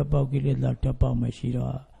ခတစ်ပေါက်ကိလေသာတစ်ပေါက်မရှိ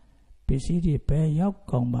တော့ပစ္စည်းတွေပဲရောက်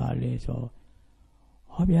ကောင်းပါလေဆို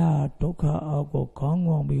ဟောဗျာဒုက္ခအောက်ကိုခေါင်း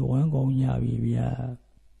ငုံပြီးဝမ်းကုန်ရပြီဗျာ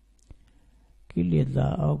ကိလေသာ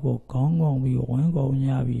အောက်ကိုခေါင်းငုံပြီးဝမ်းကုန်ရ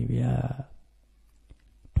ပြီဗျာ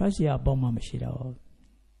ထွက်เสียအပေါင်းမှမရှိတော့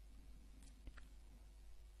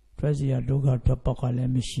ထွက်เสียဒုက္ခထွက်ပေါက်ကလ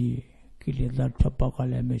ည်းမရှိကိလေသာထွက်ပေါက်က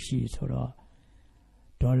လည်းမရှိဆိုတော့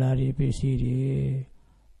ဒေါ်လာတွေပစ္စည်းတွေ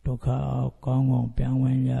ဒုက္ခအောက်ခေါင်းငုံပြန်ဝ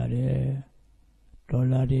င်ရတယ်ဒေါ်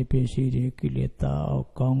လာတွေပစ္စည်းတွေကိလေသာအောက်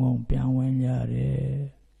ခေါင်းငုံပြန်ဝင်ရတယ်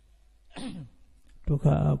ဒုက္ခ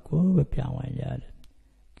အောက်ကိုပဲပြန်ဝင်ရတယ်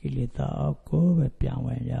ကိလေသာအောက်ကိုပဲပြန်ဝ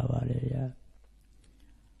င်ရပါတယ်ဗျာ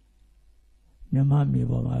မြမမြေ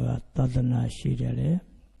ပေါ်မှာကသာသနာရှိတယ်လေ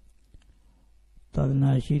သာသ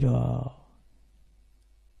နာရှိတော့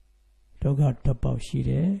ဒုက္ခတစ်ပေါက်ရှိ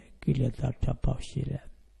တယ်ကိလေသာတစ်ပေါက်ရှိတယ်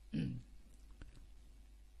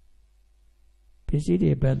ပစ္စည်း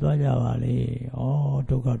တွေပဲသွားကြပါလေဩ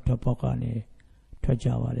ဒုက္ခတစ်ပေါက်ကနေထွက်ကြ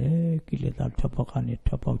ပါတယ်ကိလေသာတစ်ပေါက်ကနေတ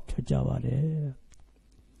စ်ပေါက်ထွက်ကြပါတယ်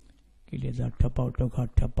ကိလေသာတစ်ပေါက်ဒုက္ခ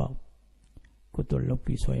တစ်ပေါက်ကုသိုလ်လုပ်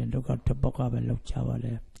ပြီးဆိုရင်ဒုက္ခတစ်ပေါက်ကပဲလောက်ကြပါ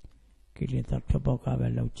လေကိလေသာတစ်ပေါက်ကပဲ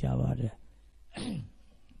လောက်ကြပါတယ်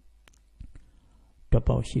တစ်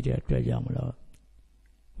ပေါက်ရှိတဲ့အတွက်ကြောင့်မလို့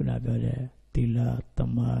ခုနပြောတဲ့သီလသ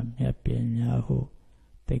မာဓိမြတ်ပညာဟု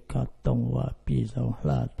သိက္ခာ၃ပါးပြည့်စုံ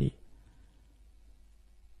လှသည်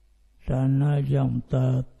ဒါနကြောင့်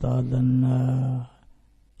သာသနာ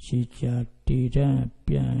ရှိကြတည်တဲ့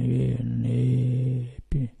ပြန်၍နေ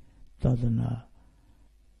ပြီးသာသနာ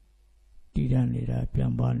တည်တဲ့နေတာပြ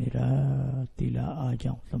န်ပါနေတာသီလအား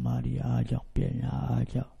ကြောင့်သမာဓိအားကြောင့်ပညာအား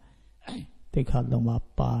ကြောင့်သိက္ခာ၃ပါး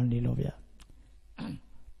ပါနေလို့ဗျ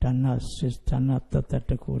ဒါနစစ်ဒါနတတ်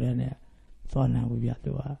တခုတည်းနဲ့သွားနိုင်ဘူးဗျ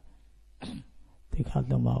သူကသိက္ခာ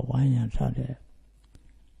၃ပါးဝိုင်းရံထားတဲ့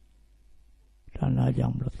ဒါနကြော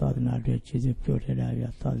င့်မလို့သာသနာတွေခြေစစ်ပြုတ်နေတာဗျ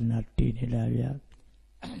သာသနာတည်နေတာဗျ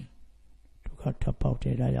ဒုက္ခထပ်ပေါက်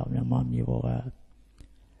တဲ့ဒါကြောင့်မြမမြေပေါ်က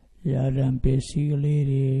ရာရန်ပစ္စည်းကလေး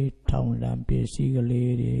တွေထောင်ရန်ပစ္စည်းက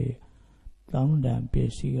လေးတွေတောင်းတန်ပ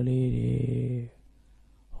စ္စည်းကလေးတွေ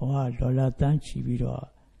ဟောဒေါ်လာတန်းချီပြီးတော့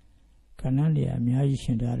ကဏ္ဍတွေအများကြီးရှ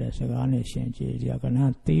င်ထားတဲ့စကားနဲ့ရှင်ကြည်ဒီကဏ္ဍ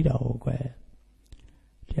သေးတာဟုတ်ကွယ်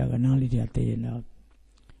ဒီကဏ္ဍလေးတွေသေးနေတော့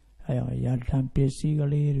အဲရောရာရန်ပစ္စည်းက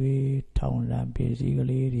လေးတွေထောင်ရန်ပစ္စည်းက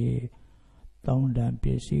လေးတွေတောင်းတန်ပ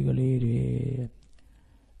စ္စည်းကလေးတွေ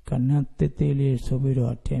ကဏ္ဍသေးသေးလေးဆိုပြီး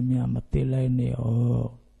တော့ထင်မြမသေးလိုက်နေအောင်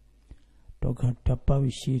ဒုက္ခတစ်ပေါ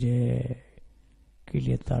က်ရှိတယ်ကိ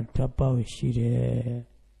လေသာတစ်ပေါက်ရှိတယ်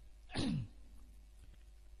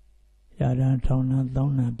ရာရန်ထောင်းနှံတော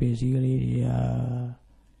င်းနှံပစ္စည်းကလေးတွေဟာ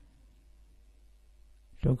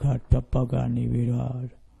ဒုက္ခတစ်ပေါက်ကနေပြီးတော့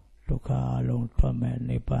ဒ Dukkha alone Twame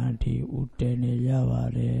Nipanti Ute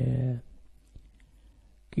Niyavare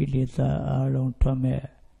Kilita alone Twame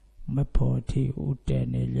Mepoti Ute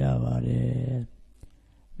Niyavare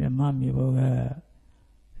Mami Boga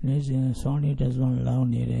Nizin Sony does one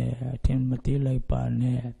launire Tin Matila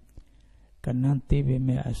Pane Kananti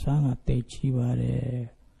Vime Asanga Te Chivare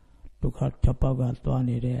Dukkha Tapaga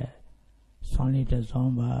Twanire Sony does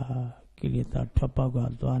Zomba Kilita Tapaga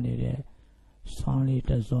Twanire Sony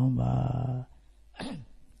does Zomba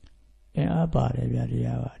Abare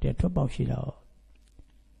Varia, the Topashilo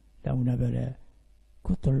Launabere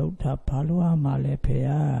Kutolota Palua Male Pea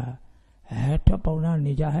Topona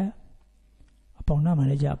Nija Apona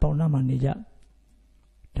Manager Apona Manager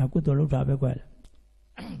Takutoluta Bequel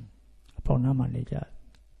Apona Manager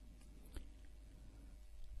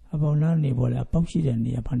Apona Nibola Poxy and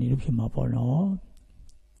the Apanipima Pono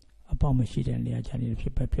upon Machine and the Chinese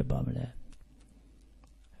people Pibamle.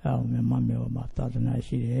 Oh, my mammy or my thought and I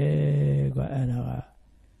see got a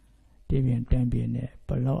Devian Tambian,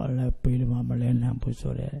 below a lap Pilma Malan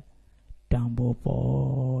Pusore, Dambo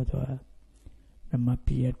Po, my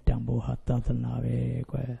Pia Dambo had Tatana,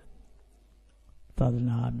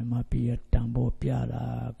 Tatana, my Pia Dambo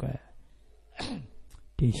Piara,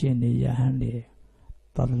 Tishini Yahandi,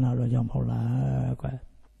 Tatana Jampola,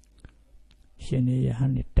 Shini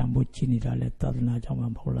Yahandi Dambo Chinita, let Tatana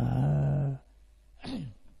Jampola.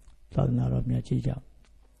 Tadana of Miachija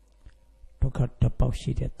took out the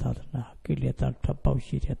Paushit at Tadana, Kilita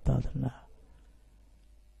Tapaushit at Tadana.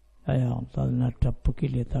 I am Tadana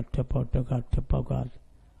Tapukilita Tapo took out Tapogat,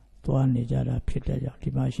 Tuani Jada Pita,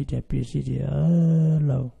 Timashita Pisidi,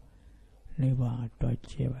 low, Neva,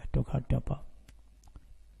 Deutsche, took out Tapa.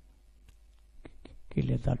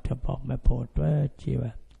 Kilita Tapo, my poor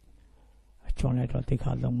Chiva. A chonlet take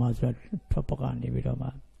out the Mazra Topogani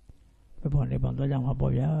Vidoma. Before they bought the young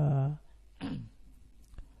Haboya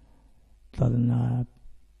Tadana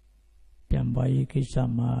Piambai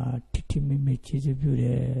Kisama Titimi Michis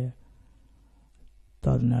Bude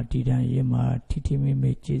Tadana Tidan Yema Titimi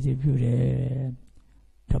Michis Bude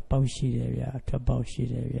Tapaushi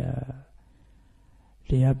Devia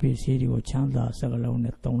the happy city of Chanda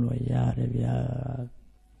Sagalone Tonlo Yarevia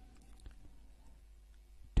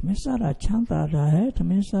Tamisara Chanda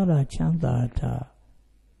Tamisara Chanda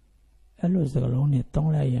Hello, the Galone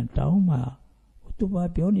Tonglay and Tauma, Utuba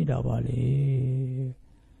Bioni Davale.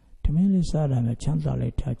 Tamili Sada, a chanta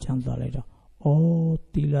later. Oh,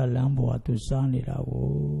 Tila Lambo to Sanida.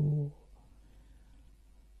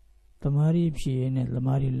 Tamari Pien and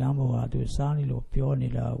Lamari Lambo to Sanilo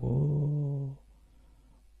Pionida.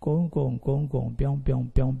 Gong,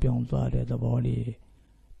 Pion, the body.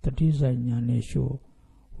 The design Yaneshu.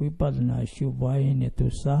 We button shoe buying it to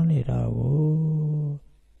Sanida.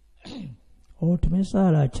 Oh,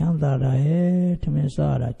 Tamisara Chantara,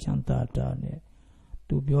 Tamisara Chantata,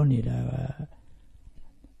 to Bionida,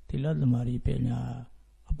 Tilad Mari Pena,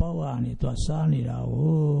 Apawani to Sanida,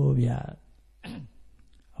 oh, yeah,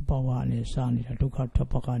 Apawani Sanida, took out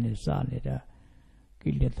Tapakani Sanida,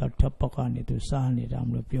 killed it at Tapakani to Sanida,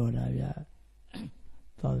 Amlopioda,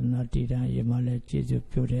 Tadnatida, Yemale, Jesu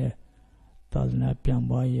Pure, Tadna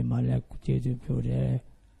Piamba, Yemale, Jesu Pure.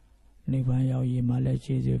 Nivaya Yemala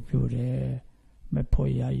Jesu Pure,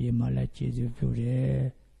 Mepoya Yemala Jesu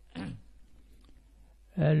Pure.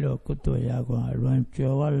 Hello, Kutoyago, Run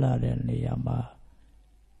Joala and Yama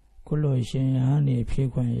Kulo Shin,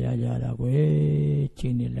 Piquan Yaya,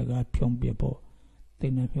 Chini Laga Pion Bibo,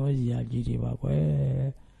 Tinapiosia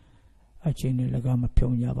Gidiva, a Chini Lagama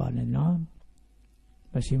Pion Yavan,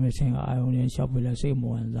 but she may sing I only shop with the same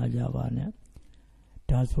one that Javana.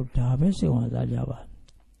 That's what Tabesi on that Java.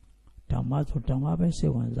 Tamato Tamabese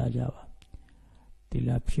one Zajava.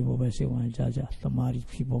 Tila Pibo Bese one Zaja, Tamari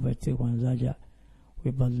Pibo Bete one Zaja.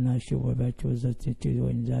 We Badna Shuba Betus the Tito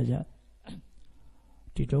in Zaja.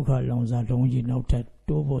 Titoka Lonza Longi noted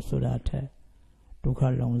Dobo Sodate. Toka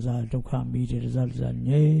Lonza, Toka meet results and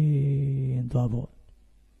yea and double.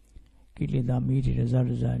 Kilida meet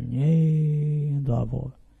results and yea and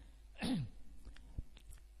double.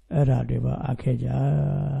 Era deva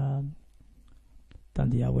Akeja.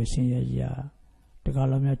 Tandia was senior year. The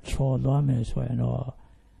Galamia Chodome, so I know.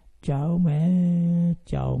 Jaume,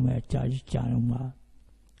 Judge Januma.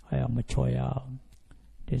 I am a choya.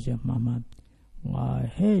 This is Mamma. Why,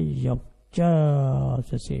 hey, yup,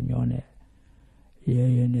 just the same yone.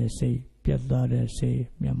 Ye say, Piazza say,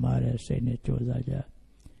 Miamare say, Nechozaja.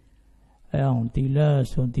 I am Tila,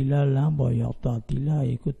 so Tila Lambo, Yota Tila,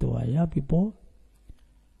 Ikutoaya people.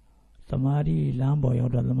 Tamari Lambo,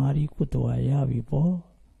 Yoda Lamari, Kutoaya people.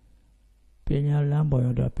 Penya Lambo,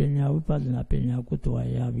 Penya Upadana, Penya Kutua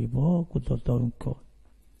Yavibo, Kuto Tonko.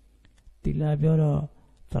 Tila Bioro,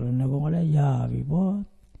 Taranagole Yavibo,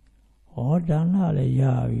 Ordana le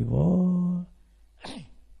Yavibo,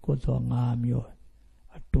 Kuto Ngamio,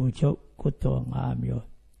 Atucho Kuto Ngamio.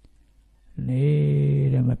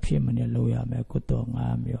 Ne ma Pimani Loya me Kuto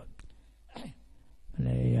Ngamio.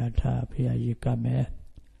 Leata Pia Yikame,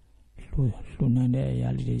 Lunane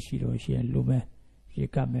Yali Shiro, she and Lume,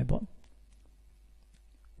 Yikamebo.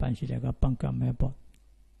 Panchidaka Panka Mebo.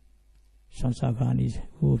 Sansakanis,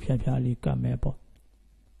 who Piali Kamebo.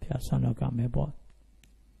 Piasana Kamebo.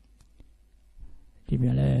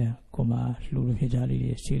 Dibele, Kuma, Lulu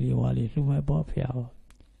Hijali, Silly Wali, Lumebo, Piao.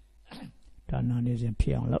 Tananis and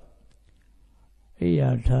Piano.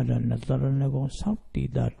 Ea Tada Nataranego,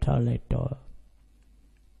 Salti that Taleto.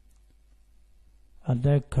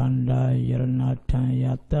 Adekanda Yarnatan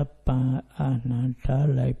Yatapan Ananta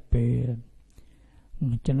Lepe.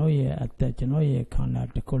 Genoye at the Genoye Kana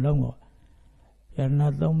de Colombo.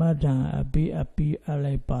 Yarnatomatan Api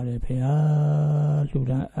Ale Parepea,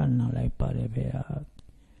 Luda Anna like Parepea.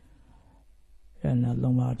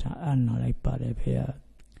 Yarnatomatan Anna like Parepea.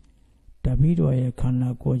 Davido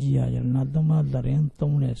Kana Gojia Yarnatoma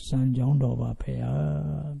Larenton San John Dova Pea.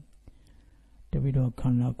 Davido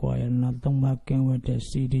Kana Goya Yarnatoma came with the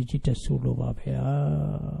CD Gita Sulova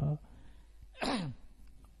Pea.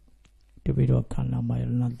 Davido Kana my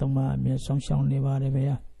Yarnatoma, mere Song Neva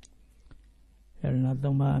Revea.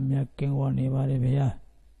 Yarnatoma, mere King one Neva Revea.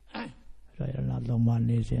 Yarnatoma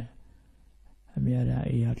Nizia. Amira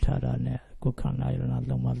Iatara, Kukana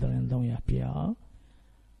Yarnatoma Larenton Yapia.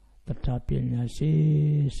 The Tapia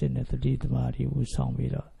si Senator Mari who song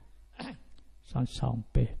with a sound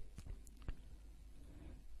pay.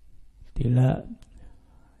 Tila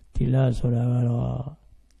Sora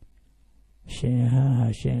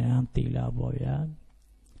Shen Tila Boya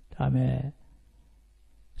Tame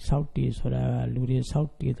Southie Sora Ludi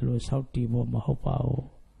Southie through Southie Mahopao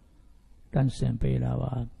Dancing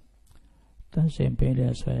Pela Dancing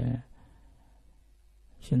Pela Swe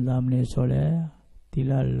Shinlamne Sole.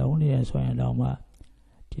 Tila lonely as well, Lama.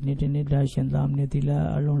 Tinitini dash and lamne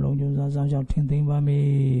tila alone long Jones and Tinting by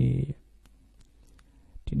me.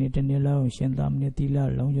 Tinitini low, Shendamne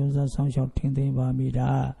tila long Jones and Sound shall Tinting by me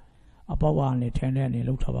da. Above one, it turned and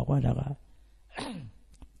looked up a quadaga.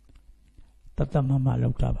 Tata Mama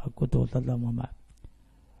looked up a good old Tata Mama.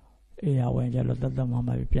 Ea when Jello Tata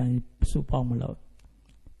Mama pian supamolo.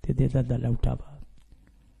 Did that the looked up.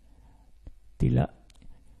 Tila.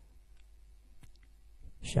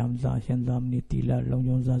 Shamza Shendamni Tila Long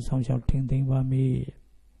Jones Sound shall Tinting by me.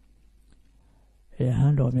 A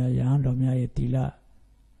hand of me, Tila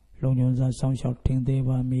Long Jones Sound shall Tinting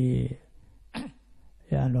by me.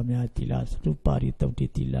 A hand of me, Tila, Stupari Toti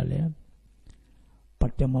Tila le.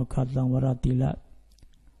 Patemo Kazan Vara Tila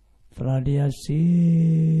Fradia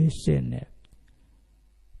si Sene.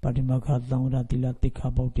 Patima Kazan Vara Tila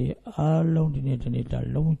Tikaboti, alone in it,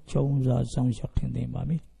 Long Jones Sound shall Tinting by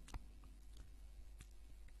me.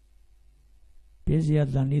 Pesia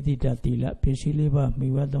Zaniti Datila, Pesiliva,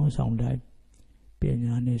 Miwadon Soundai,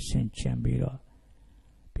 Pianane Saint Chambira,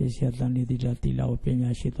 Pesia Zaniti Datila, Pena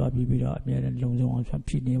Shita Bibira, Miran Longzon,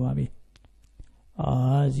 Pinewami.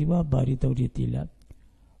 Ah, Ziva Barito Ditila,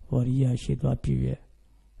 Varia Shita Pive,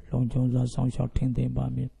 Long Jones Sound shall Tinting by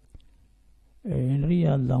me.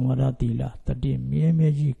 Enria Lamara Tila, the dim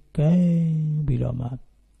Miameji Kang Bilama.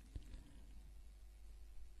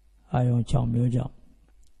 I on Chow Muja.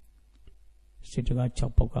 Sitaga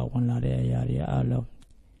Chopoka, one lade area, alo.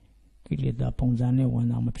 Kilida Ponzane,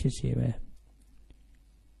 one arm of Pisive.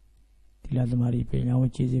 Tila the Mari Pena,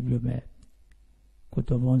 which is a blue bed.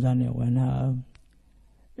 Kuto Ponzane, when I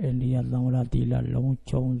Elia Lamara Tila, long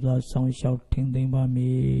Jones, sound shouting by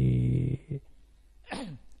me.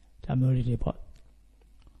 Tamuri report.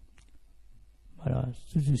 Mara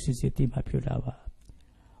Susu City Mapudava.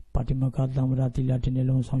 Patimaka Lamara Tila,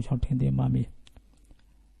 Tinelon, sound shouting the mammy.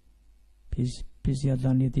 Pisia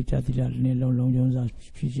Daniti Tatila, Nelo Long Jones,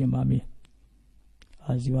 Fiji Mammy.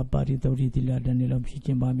 As you are party to Ritila, Danilo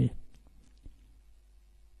Fiji Mammy.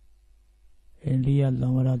 Elia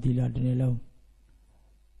Lamara Dila Danilo.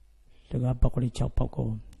 The Gapakoli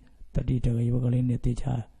Chapako, the Dita Yogalin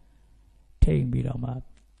teacher. Take me Rama.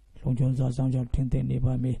 Long Jones are sound of Tintin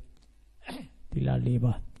near me. Dila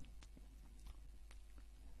Liba.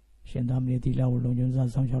 Shendamni Dila, Long Jones are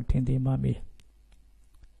sound of Tintin Mammy.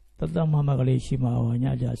 Tata Mama Galishima or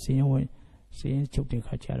Naja, seeing Chukti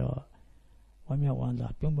Kacharo. One year one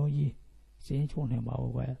that Pumboyi, seeing Chunham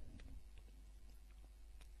our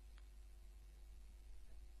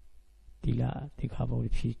Tila, the cover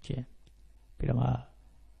with Piche. Pirama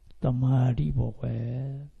Tamari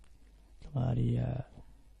Boque Tamari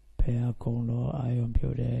Pea Cono, Ion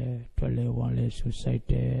Pure, Tole one less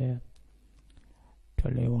society,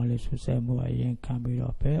 Tole one less society, Moyan can be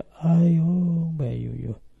up, Ion, where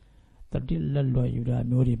you. The little you that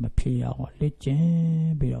Mori Mapia or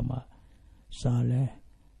Lichen, Birama, Sale,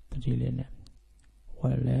 the Dilene,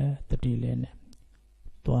 Wale, the Dilene,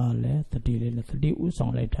 Toile, the Dilene, the D.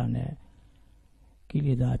 Usong Letane,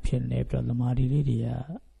 Kilida Pian Naples, the Mari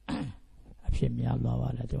Lydia, a Pimia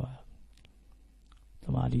Lava,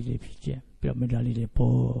 the Mari de Piche, Pyramidali de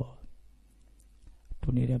Po,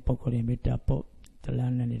 Tunida Pocori Metapo, the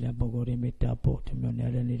land and the Bogori Metapo, the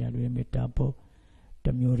Monera Nida Metapo.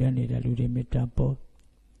 The Murani da Ludimitapo,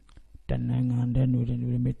 the Nanganda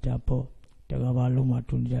Ludimitapo, the Gavaluma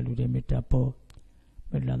Tunja Ludimitapo,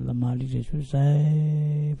 but la Mali de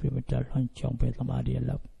Susai, Primital Hunchong Petamadi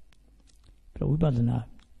love. Probably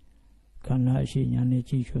Kana she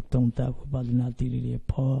Yanichi should don't have Badna Tilly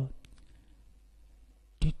Po.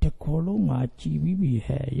 Did the Kolunga Chibi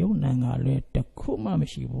hair, Yonanga let the Kuma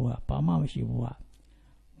Mishibua, Pama Mishibua.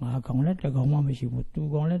 Markon let the Goma Mishibu, two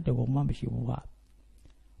gon let the Goma Mishibua.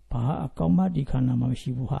 Pa Koma di Kana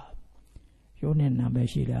Mashibuha. Yonen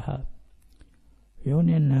Nabeshila.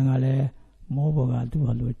 Yonen Nangale, Moboga,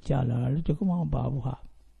 Duhalu Chala, little Kuma Babuha.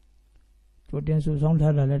 Jordan Susan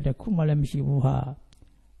let the Kumala Mishibuha.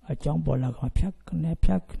 A jumbo like a piak, ne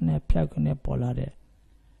polade.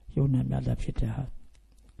 Yonan Mada Pita.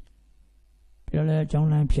 Pilla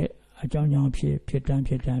John Pit, a John Young Pit, Pitan,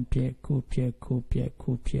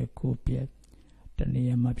 Coupie.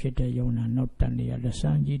 Near my Peter Yona, not near the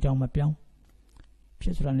sun, ye down my pion.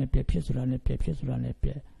 Pietrane, a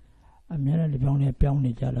man of the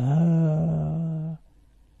pion, Jala.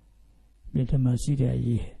 Little Masida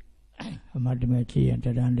ye, a Madamachi and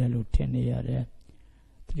the Dandelu 10 year,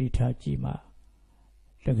 3 Tachima.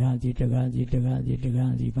 The Ganzi,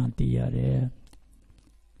 Vantia,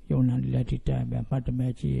 Yona let it time, a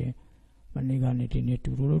Madamachi, Maniganity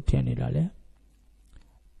to rule 10 year,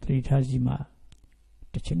 3 Tachima.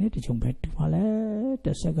 The Chinese Chumpet to Male,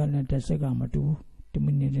 the second and the Sagamatu, the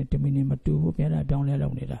Minimatu, Piana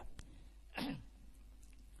Downelonida.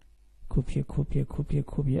 Coupia,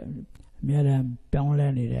 Madame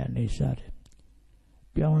Downlanded and they said,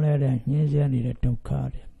 Downland and Nizanid don't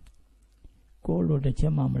card. Colo the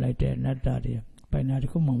Chamam like that, not daddy, by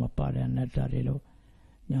not come apart and not daddy low.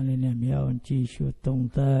 Young Meow and Chishu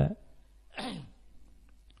don't the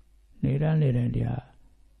Nedandia.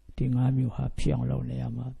 Tingamu have Pion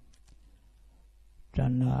Loneama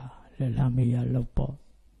Dana Lelamia Lopo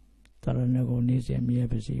Taranago Nisiam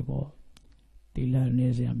Yevasibo Tila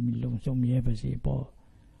Nisiam Milungsum Yevasibo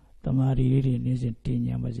Tamari Nisin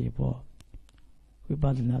Tinya Masibo We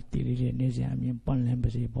bought not Tili Nisiam in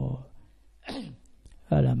Ponlembasibo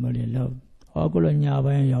Alamoli love Ogolonya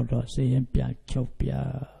Yodo saying Pia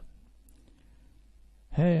Chopia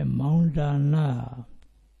Hey Moundana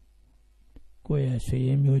Quay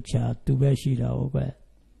saying you chat to Beshida over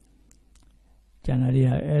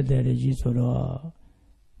Janaria Eder Gisoro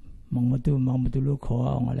Mamatu look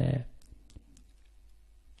on le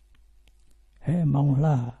Hey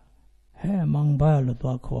Mongla Hey Mongba le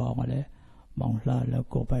Bako on le Mongla le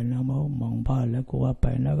go by Namo Mongba le go up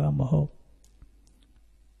by Nagamo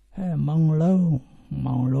Hey Monglo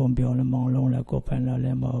Monglo beyond Monglo le go by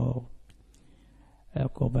Nalemo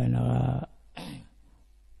go by Naga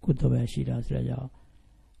Kutobe Shida Slayo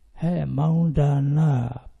Hey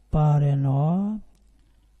Moundana Pareno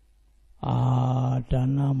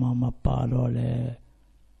Dana Mama Parole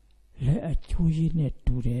Le a Chuyine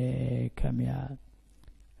Ture Kamia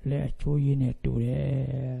Le a Chuyine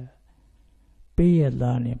Ture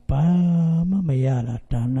Payalani Pama Mayala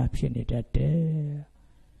Dana Pinidate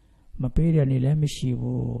Mapiriani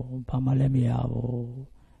Lemishivo Pama Lemiavo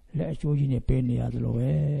Le a Chuyine Penny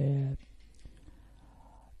Adloe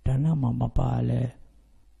Dana Mama Pale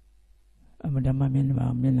Madama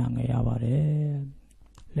Minang Yavare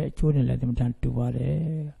Let children let them turn to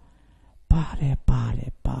Vare Pare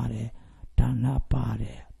Dana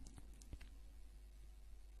Pare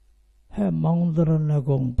He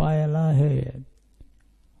Mondragong Paela He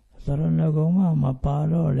Saranagong Mama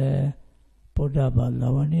Palole Podaba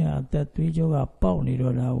Lavania that Twijoga Pony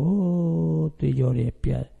Rola O Twijori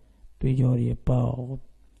Pia Twijori Pau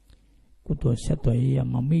Kuto Setoia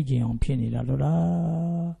Mamiji on Penny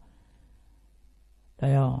Ladora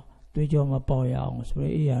Daya Twijoma Poya on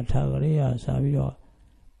Sprea Tagaria Savio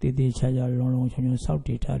Didi Chaja Long Chon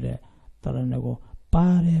Sauti Tade Taranago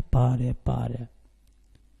Pare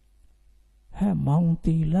He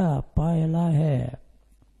Mounty La Paela He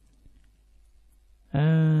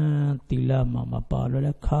တီလာမပါလို့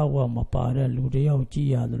လဲခါဝမပါတဲ့လူတယောက်ကြည့်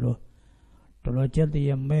ရတယ်လို့တော်တော်ကြက်တ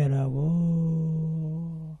ည်းမဲ့တာကို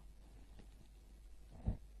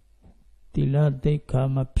တီလာသိက္ခာ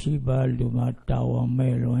မဖြစ်ပါလူမတာဝန်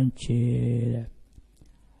မဲ့လွန်ချေတဲ့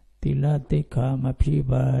တီလာသိက္ခာမဖြစ်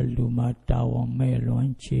ပါလူမတာဝန်မဲ့လွန်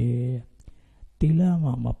ချေတီလာ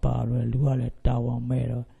မပါလို့လူကလည်းတာဝန်မဲ့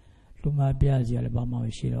တော့လူမပြစီရလည်းဘာမှမ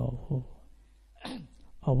ရှိတော့ဘူး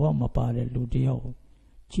အဝမပါတဲ့လူတယောက်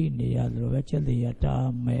ကြည့်နေရတယ်လို့ပဲကြက်တည်းတာ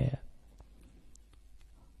မဲ့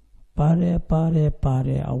ပါတ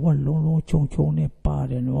ယ်အဝလုံးခြုံနဲ့ပါ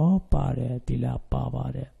တယ်နော်ပါတယ်တီလာပါ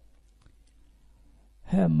တယ်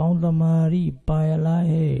ဟဲ့မောင်သမารီပါရလား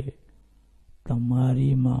ဟဲ့သမารီ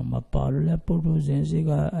မပါလို့လဲပုထုဇဉ်စီ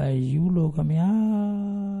ကအယူလို့ခမညာ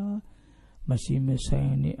မရှိမဆို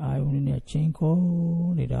င်နေအာယုန်နဲ့ချင်းကို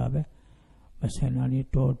နေတာပဲမဆိုင်နာလေး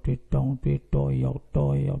တော့တွေ့တောင်းတွေ့တော့ရောက်တော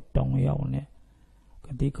င်းနဲ့က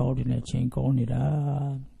တိကောက်တဲ့ချင်းကိုနေတာ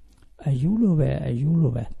အယူလို့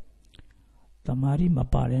ပဲသမารီမ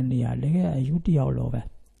ပါတဲ့နေရာလည်းအယူတယောက်လို့ပဲ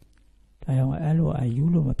ဒါကြောင့်အဲ့လိုအယူ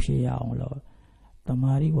လို့မဖြစ်ရအောင်လို့သမ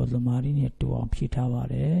ารီကိုသမารီနဲ့တူအောင်ဖြည့်ထားပါ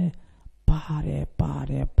တယ်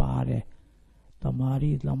ပါတယ်သမา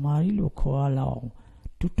รီလို့ခေါ်လာအောင်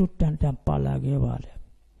တွတ်တန်ပါလာခဲ့ပါတယ်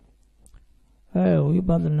ဝိပ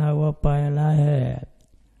ဿနာဝပါရလားဟဲ့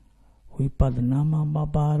ဝိပဿနာမ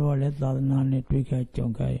ပါတော့လဲသာသနာနဲ့တွေ့ခဲ့ကြုံ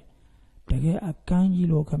ခဲ့တကယ်အကန့်ကြီး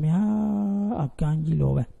လို့ခမညာအကန့်ကြီး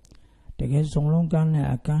လို့ပဲတကယ်စုံလုံးကန်းနဲ့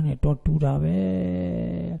အကန့်နဲ့တော့တူတာပဲ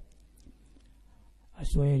အ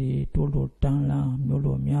စွဲရီတိုးလို့တန်းလာမျိုး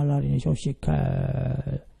လို့များလာတဲ့ရှော့ရှိခါ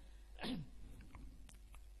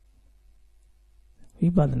ဝိ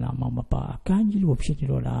ပဿနာမပါအကန့်ကြီးလို့ဖြစ်နေ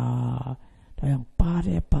တော့လားဒါကြောင့်ပါ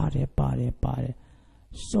တယ်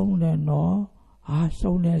စုံတယ်နော်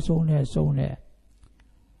စုံတယ်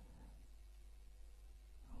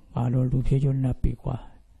ဘာလို့လူဖြစ်ကျွန်းနှပ်ပြီကွာ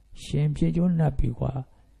ရှင်ဖြစ်ကျွန်းနှပ်ပြီကွာ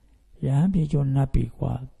ရဟန်းဖြစ်ကျွန်းနှပ်ပြီ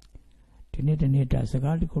ကွာဒီနေ့တာစ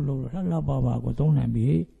ကားတခုလို့လှပါကိုသုံးနိုင်ပြီ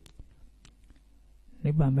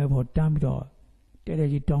နိဗ္ဗာန်မဲ့ဖို့တန်းပြီးတော့တဲ့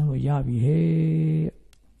ကြီးတောင်းလို့ရပြီဟေး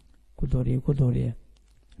ကုသိုလ်တွေ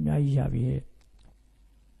အများကြီးရပြီဟေး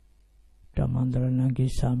ဓမ္မန္တရဏကိ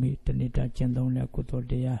သာမိတဏိတာကျင့်သုံးတဲ့ကုသိုလ်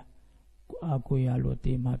တရားအာကိုရလို့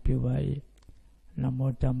တေမပြုပါ၏န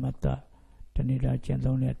မောတမတ္တတဏိတာကျင့်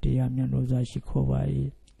သုံးတဲ့တရားမြတ်လို့သာရှိခိုးပါ၏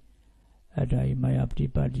အဒါယမယပฏิ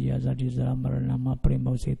ပါတိယဇတိဇာမရဏမပရိ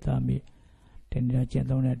မောစေတမိတဏိတာကျင့်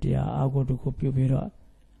သုံးတဲ့တရားအာကိုတခုပြုပြီးတော့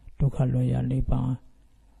ဒုက္ခလွတ်ရနိဗ္ဗာန်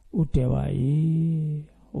ဥတည်ပါ၏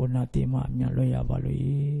ဩနာတိမမြတ်လွတ်ရပါလို့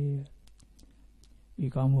ဤ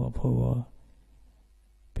ကောင်းမှုအဖို့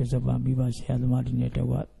ပိစပါမိဘဆရာသမားတွေနဲ့တ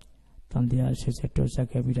ကွတန်တရားဆက်တွဆက်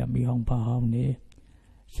ခဲ့ပြီးတော့မိဟောင်းပါဟောင်းနေ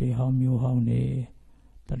ဆွေဟောင်းမျိုးဟောင်းနေ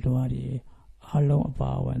တတော်ရီအလုံးအ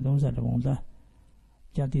ပါဝင်30ပုံသား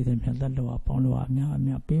ကြတိတဲ့မြတ်တတော်ပေါင်းလို့အများ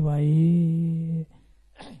ပေးပါ၏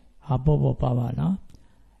ဟာပေါ်ပါနော်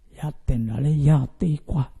ရတဲ့နာလေရသေး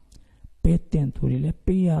ကွာပေးတဲ့သူတွေလည်း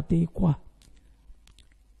ပေးရသေးကွာ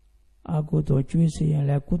အကုသိုလ်ကျွေးစီရင်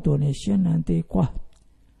လည်းကုသိုလ်နဲ့ရှင်းနံသေးကွာ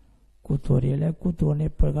ကုသိုလ်တွေလည်းကုသိုလ်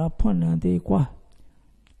နဲ့ပကဖွင့်နံသေးကွာ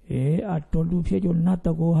အတော်လူဖြစ်ကြနတ်တ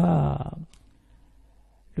ကောဟာ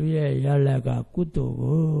လူရဲ့ရလကကုသိုလ်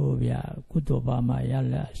ကိုဗျာကုသိုလ်ပါမှာရ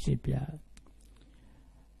လရှိဗျာ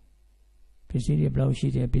ပစ္စည်းတွေဘလောက်ရှိ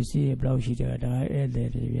တယ်ပစ္စည်းတွေဘလောက်ရှိတယ်ဒါဧည့်သည်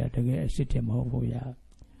တွေဗျာတကယ်အစ်စ်တယ်မဟုတ်ဘူးဗျာ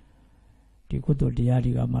ဒီကုသိုလ်တရား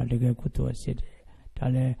တွေကမှတကယ်ကုသိုလ်အစ်စ်တယ်ဒါ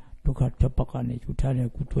လည်းဒုက္ခထွက်ပေါက်ကနေယူထားတဲ့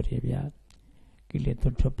ကုသိုလ်တွေဗျာကိလေသာ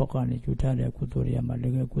ထွက်ပေါက်ကနေယူထားတဲ့ကုသိုလ်တွေမှတ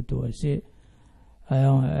ကယ်ကုသိုလ်အစ်စ်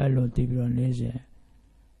အဲ့လိုတည်ပြီးတော့နေစဉ်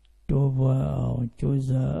တိုးပွားအောင်ကြိုး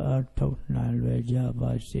စားအထောက်နိုင်လွယ်ကြ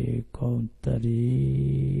ပါစေကုန်သတ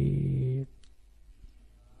ည်း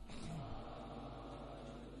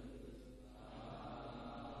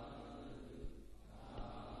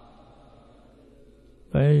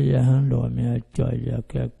ဘယ်ယဟန်တော်များကြွရ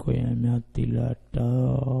ကဲခွင့်များတိလာ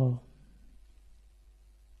တော်